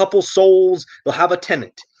have a couple Souls, they'll have a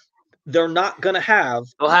Tenet. They're not going to have...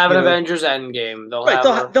 They'll have an Avengers Endgame.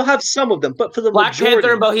 They'll have some of them, but for the Black majority...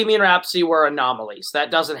 Panther and Bohemian Rhapsody were anomalies. That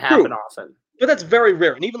doesn't happen often. But that's very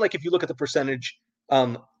rare. And even like if you look at the percentage,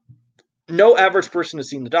 no average person has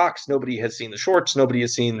seen the docs. Nobody has seen the shorts. Nobody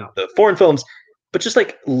has seen the foreign films. But just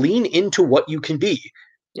like lean into what you can be.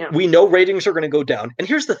 Yeah. We know ratings are going to go down. And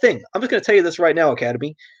here's the thing. I'm just going to tell you this right now,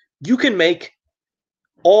 Academy. You can make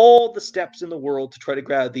all the steps in the world to try to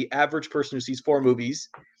grab the average person who sees 4 movies,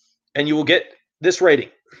 and you will get this rating.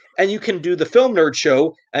 And you can do the film nerd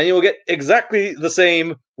show, and you will get exactly the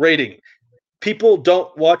same rating. People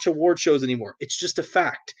don't watch award shows anymore. It's just a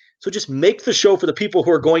fact. So just make the show for the people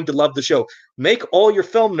who are going to love the show. Make all your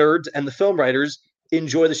film nerds and the film writers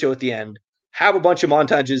enjoy the show at the end. Have a bunch of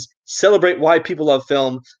montages. Celebrate why people love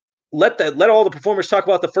film. Let all the performers talk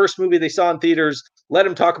about the first movie they saw in theaters. Let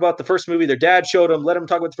them talk about the first movie their dad showed them. Let them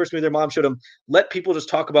talk about the first movie their mom showed them. Let people just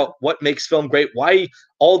talk about what makes film great. Why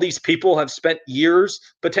all these people have spent years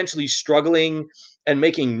potentially struggling and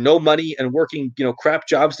making no money and working, crap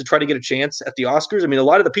jobs to try to get a chance at the Oscars. I mean, a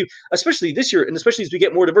lot of the people, especially this year, and especially as we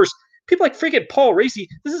get more diverse, people like freaking Paul Raci.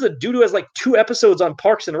 This is a dude who has like 2 episodes on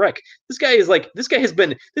Parks and Rec. This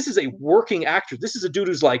is a working actor. This is a dude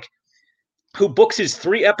who books his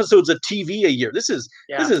 3 episodes of TV a year.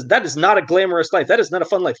 That is not a glamorous life. That is not a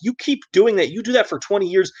fun life. You keep doing that. You do that for 20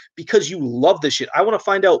 years because you love this shit. I want to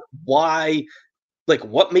find out why, like,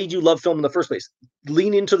 what made you love film in the first place.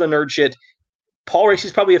 Lean into the nerd shit. Paul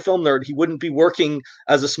Raci's probably a film nerd. He wouldn't be working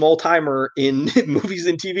as a small timer in movies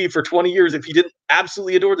and TV for 20 years if he didn't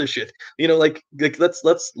absolutely adore this shit.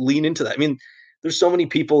 Let's lean into that. I mean, there's so many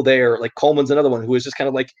people there. Like Coleman's another one who is just kind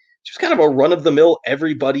of a run of the mill,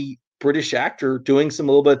 everybody British actor doing some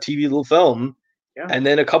little bit of TV, little film. Yeah. And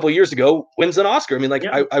then a couple of years ago wins an Oscar. I mean,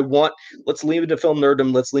 let's lean into film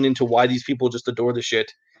nerddom. Let's lean into why these people just adore the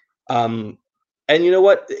shit. And you know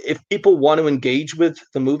what? If people want to engage with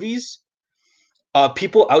the movies,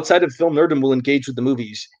 people outside of film nerddom will engage with the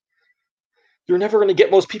movies. You're never going to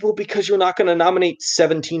get most people because you're not going to nominate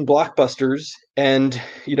 17 blockbusters and,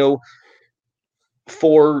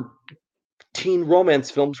 4 teen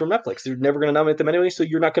romance films from Netflix. You're never going to nominate them anyway, so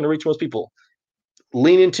you're not going to reach most people.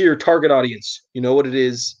 Lean into your target audience. You know what it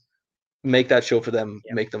is. Make that show for them.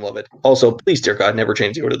 Yeah. Make them love it. Also, please, dear God, never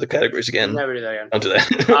change the order of the categories again. Never do that again. Don't do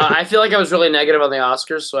that. I feel like I was really negative on the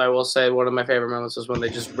Oscars, so I will say one of my favorite moments was when they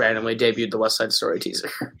just randomly debuted the West Side Story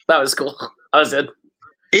teaser. That was cool. That was it.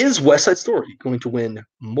 Is West Side Story going to win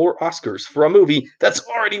more Oscars for a movie that's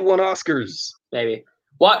already won Oscars? Maybe.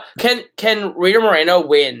 What can Rita Moreno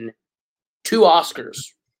win 2 Oscars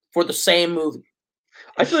for the same movie?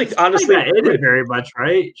 I feel like honestly, not in it very much,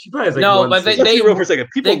 right? She probably has like no, but they for a second.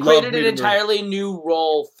 They created an entirely new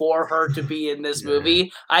role for her to be in this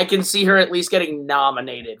movie. I can see her at least getting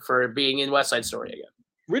nominated for being in West Side Story again.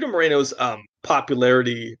 Rita Moreno's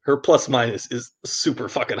popularity, her plus minus is super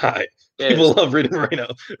fucking high. People love Rita Moreno.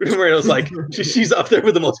 Rita Moreno's like she's up there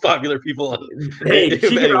with the most popular people. Hey,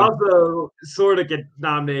 she could also sort of get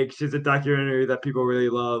nominated. She's a documentary that people really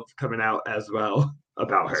love coming out as well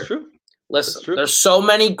about her. That's true. Listen, there's so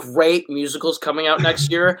many great musicals coming out next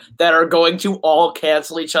year that are going to all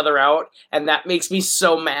cancel each other out, and that makes me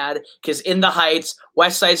so mad because In the Heights,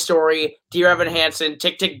 West Side Story, Dear Evan Hansen,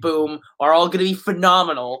 Tick Tick Boom are all going to be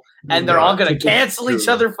phenomenal, and they're all going to cancel each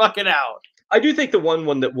other fucking out. I do think the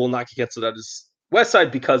one that will not get canceled out is West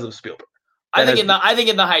Side because of Spielberg. I think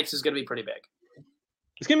In the Heights is going to be pretty big.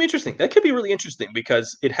 It's going to be interesting. That could be really interesting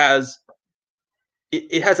because it has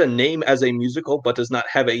a name as a musical, but does not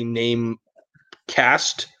have a name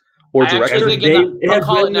cast or director. It has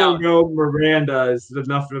Lin-Manuel Miranda is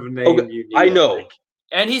enough of a name. Okay, you need, I know.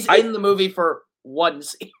 And he's in the movie for 1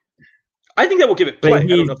 scene. I think that will give it play. I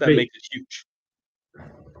don't know if that makes it huge.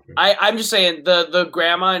 I'm just saying, the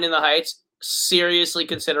grandma in the Heights, seriously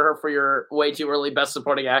consider her for your way too early Best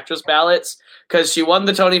Supporting Actress ballots because she won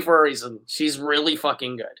the Tony for a reason. She's really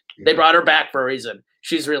fucking good. They brought her back for a reason.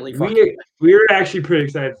 She's really fucking good. We're actually pretty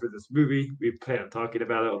excited for this movie. We plan on talking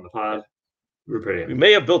about it on the pod. We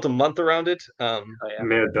may have built a month around it. We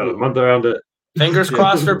may have done a month around it. Fingers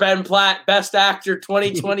crossed for Ben Platt, Best Actor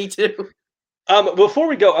 2022. Before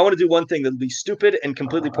we go, I want to do one thing that'll be stupid and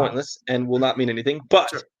completely pointless and will not mean anything,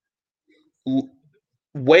 but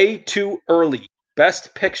way too early.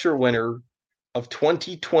 Best Picture winner of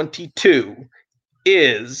 2022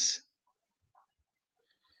 is.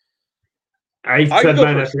 I said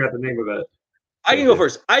mine. I forgot the name of it. I can go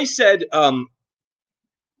first. I said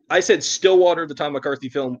Stillwater, the Tom McCarthy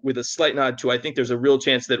film, with a slight nod to I think there's a real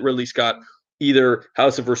chance that Ridley Scott either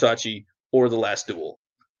House of Versace or The Last Duel.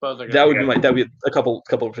 That would be a couple of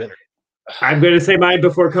contenders. I'm going to say mine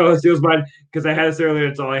before Koho steals mine because I had this earlier.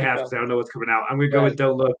 It's all I have because I don't know what's coming out. I'm going to go with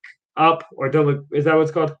Don't Look Up or Don't Look. Is that what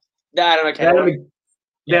it's called? The Adam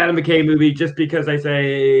McKay movie. Just because I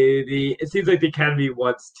say it seems like the Academy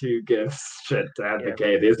wants to give shit to Adam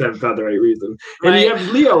McKay. They just haven't found the right reason. And you have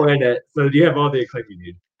Leo in it, so you have all the acclaim you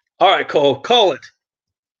need. All right, Cole, call it.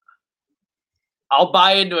 I'll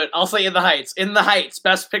buy into it. I'll say In the Heights. In the Heights,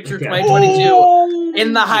 Best Picture 2022.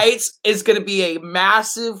 In the Heights is going to be a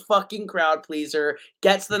massive fucking crowd pleaser.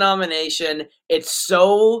 Gets the nomination. It's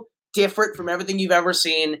so different from everything you've ever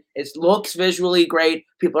seen. It looks visually great.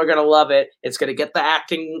 People are going to love it. It's going to get the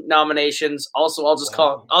acting nominations. Also,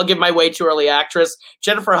 I'll give my way too early actress.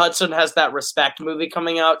 Jennifer Hudson has that Respect movie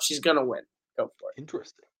coming out. She's going to win. Go for it.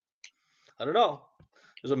 Interesting. I don't know.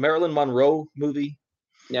 There's a Marilyn Monroe movie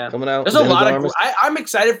coming out. There's a lot of. I'm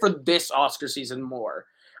excited for this Oscar season more.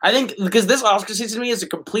 I think because this Oscar season to me is a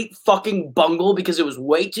complete fucking bungle because it was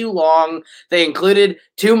way too long. They included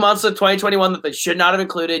 2 months of 2021 that they should not have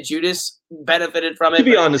included. Judas benefited from it. To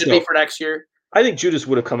be honest, no. For next year. I think Judas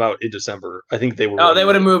would have come out in December. I think they would. Oh, they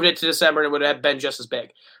would have moved it to December and it would have been just as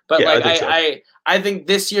big. But I think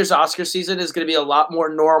this year's Oscar season is going to be a lot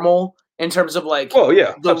more normal in terms of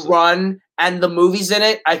the run and the movies in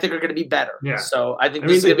it. I think are going to be better. Yeah. So I think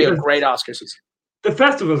this is going to be a great Oscar season. The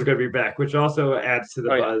festival is going to be back, which also adds to the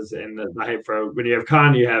buzz and the hype for when you have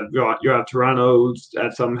Cannes, you have Toronto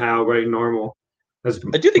at somehow very normal. I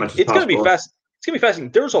do think it's going to be fast. It's going to be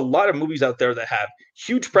fascinating. There's a lot of movies out there that have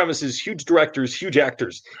huge premises, huge directors, huge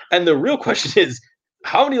actors. And the real question is,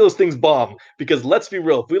 how many of those things bomb? Because let's be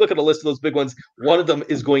real, if we look at a list of those big ones, one of them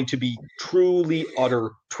is going to be truly utter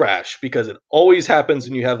trash because it always happens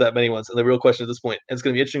when you have that many ones. And the real question at this point, and it's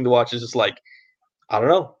going to be interesting to watch, is just like, I don't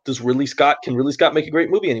know, can Ridley Scott make a great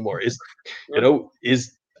movie anymore? Is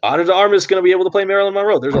Ana de Armas going to be able to play Marilyn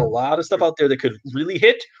Monroe? There's a lot of stuff out there that could really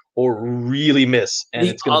hit or really miss. And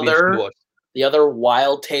it's going to be interesting to watch. The other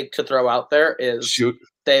wild take to throw out there is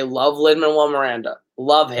they love Lin-Manuel Miranda.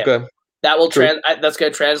 Love him. Okay. That will that's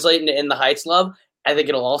going to translate into In the Heights love. I think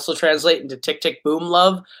it'll also translate into Tick Tick Boom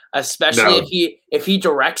love, especially if he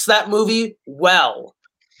directs that movie well.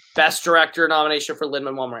 Best director nomination for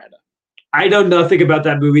Lin-Manuel Miranda. I know nothing about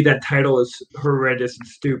that movie. That title is horrendous and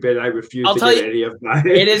stupid. I refuse to get any of mine.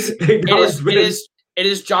 It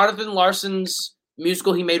is Jonathan Larson's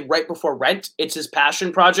musical he made right before Rent. It's his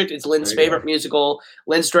passion project. It's Lynn's favorite musical.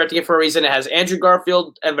 Lynn's directing it for a reason. It has Andrew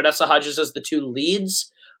Garfield and Vanessa Hudgens as the two leads,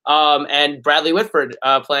 and Bradley Whitford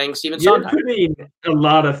playing Stephen Sondheim. You're putting a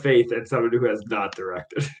lot of faith in someone who has not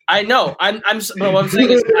directed. I know. But what I'm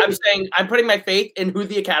saying is, I'm putting my faith in who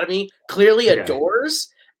the Academy clearly adores.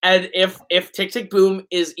 And if Tick Tick Boom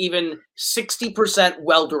is even 60%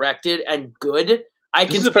 well directed and good, I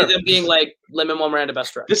can see them being like Lin-Manuel Miranda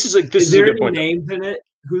best director. Is there any names in it?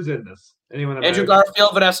 Who's in this? Anyone? Andrew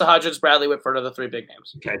Garfield, Vanessa Hudgens, Bradley Whitford are the three big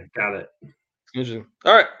names. Okay, got it. Interesting.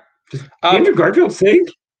 All right. Andrew Garfield sing?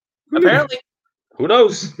 Apparently. Who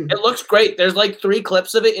knows? It looks great. There's like 3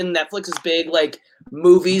 clips of it in Netflix's big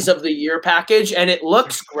movies of the year package, and it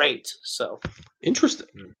looks great. So interesting.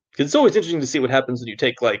 Because it's always interesting to see what happens when you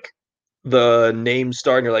take the name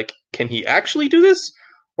star and you're like, can he actually do this?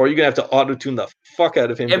 Or are you gonna have to auto-tune the fuck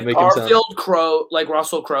out of him to make him sound? If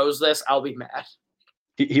Russell Crowe's this, I'll be mad.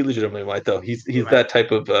 He legitimately might though. He's that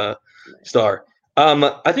type of star.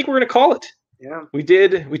 I think we're gonna call it. Yeah. We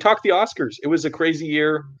talked the Oscars. It was a crazy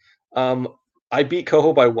year. I beat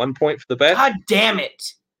Koho by 1 point for the bet. God damn it.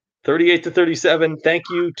 38-37. Thank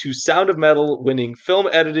you to Sound of Metal winning film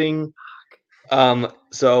editing.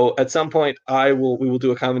 So at some point we will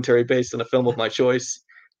do a commentary based on a film of my choice.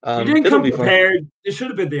 You didn't come prepared. It should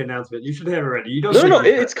have been the announcement. You should have it ready. You don't. No.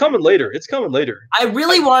 It's coming later. I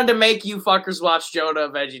really wanted to make you fuckers watch Jonah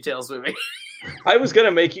VeggieTales movie. I was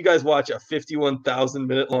gonna make you guys watch a 51,000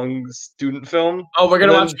 minute long student film. Oh, we're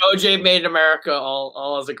gonna watch OJ Made in America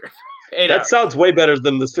all as a group. That sounds way better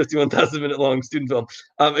than this 51,000 minute long student film.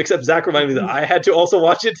 Except Zack reminded me that I had to also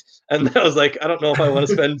watch it, and I was like, I don't know if I want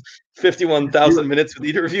to spend 51,000 minutes with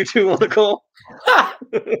either of you two on the call.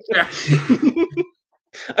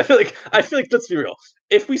 I feel like let's be real.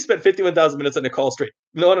 If we spent 51,000 minutes on a call straight,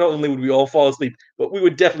 not only would we all fall asleep, but we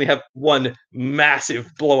would definitely have one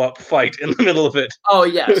massive blow up fight in the middle of it. Oh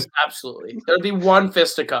yes, absolutely. There'd be one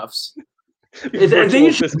fisticuffs. I think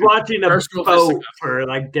it's just watching a boat for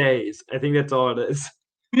like days. I think that's all it is.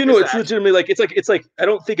 You know, it's legitimately like it's like I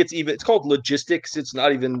don't think it's even. It's called logistics. It's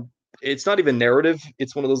not even narrative.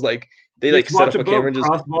 It's one of those like they like set up a camera and just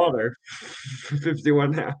cross water.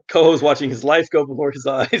 51 now. Koho's watching his life go before his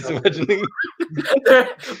eyes. Imagining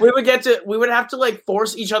we would have to like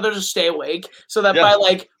force each other to stay awake so that by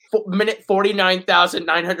like minute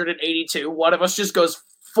 49,982, one of us just goes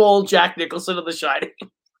full Jack Nicholson of The Shining.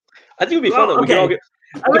 I think it'd be fun though. We can all get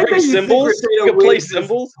symbols. We can play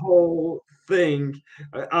symbols. Whole thing,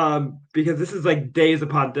 because this is like days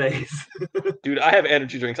upon days. Dude, I have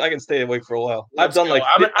energy drinks. I can stay awake for a while. I'm an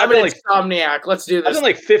insomniac. Let's do this. I've done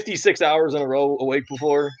like 56 hours in a row awake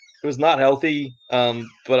before. It was not healthy,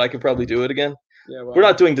 but I could probably do it again. Yeah, well, we're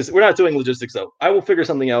not doing logistics though. I will figure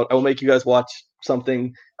something out. I will make you guys watch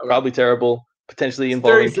something probably terrible, potentially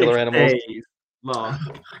involving killer animals. Long.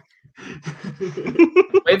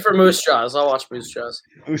 Wait for Moose Jaws. I'll watch Moose Jaws.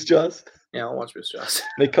 Moose Jaws? Yeah, I'll watch Moose Jaws.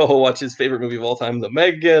 Make Koho watch his favorite movie of all time, The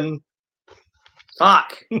Meg again.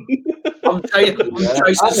 Fuck. I'm up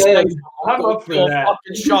for that.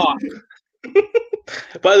 Fucking shock.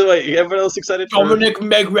 By the way, everyone else excited for Dominic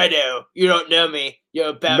Megredo. You don't know me. You're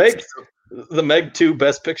about the Meg 2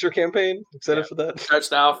 Best Picture campaign. Excited for that?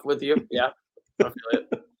 Starts off with you. Yeah. I feel it.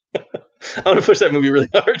 I want to push that movie really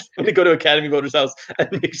hard. I'm going to go to Academy Voters' house and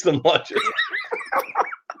make them watch it.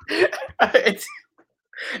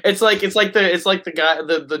 It's like the guy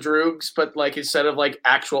the droogs, but like instead of like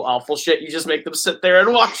actual awful shit, you just make them sit there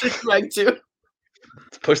and watch it like too.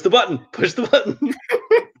 Push the button.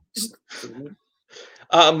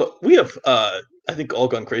 We have I think all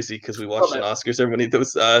gone crazy because we watched an Oscar ceremony that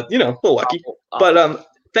was a little wacky. But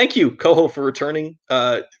thank you, Koho, for returning,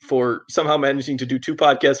 for somehow managing to do 2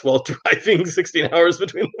 podcasts while driving 16 hours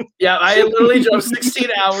between them. Yeah, I literally drove 16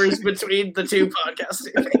 hours between the 2 podcasts.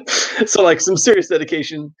 So, like, some serious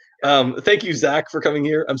dedication. Thank you, Zack, for coming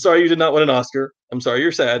here. I'm sorry you did not win an Oscar. I'm sorry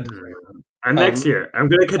you're sad. Next year. I'm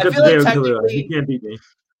going to catch up to David Kaluuya. He can't beat me.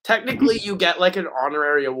 Technically, you get, like, an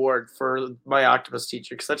honorary award for My Octopus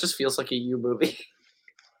Teacher, because that just feels like a you movie.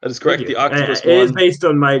 That is correct. The Octopus It is based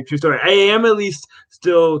on my true story. I am at least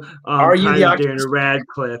still Are you the Darren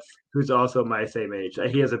Radcliffe, who's also my same age.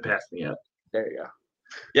 He hasn't passed me yet. There you go.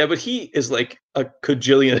 Yeah, but he is like a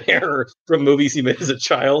cajillionaire from movies he made as a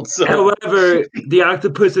child. So, however, the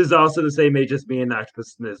octopus is also the same age as me, and the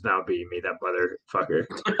octopus is now beating me, that motherfucker.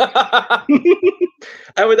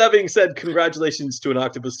 And with that being said, congratulations to An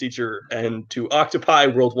Octopus Teacher and to Octopi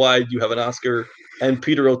worldwide. You have an Oscar, and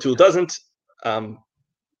Peter O'Toole doesn't.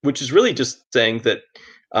 Which is really just saying that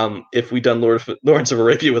if we'd done Lawrence of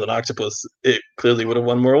Arabia with an octopus, it clearly would have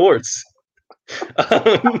won more awards.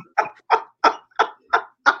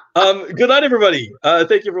 Good night, everybody.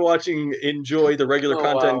 Thank you for watching. Enjoy the regular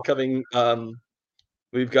content coming.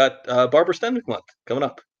 We've got Barbara Stanwyck month coming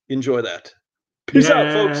up. Enjoy that. Peace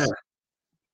out, folks.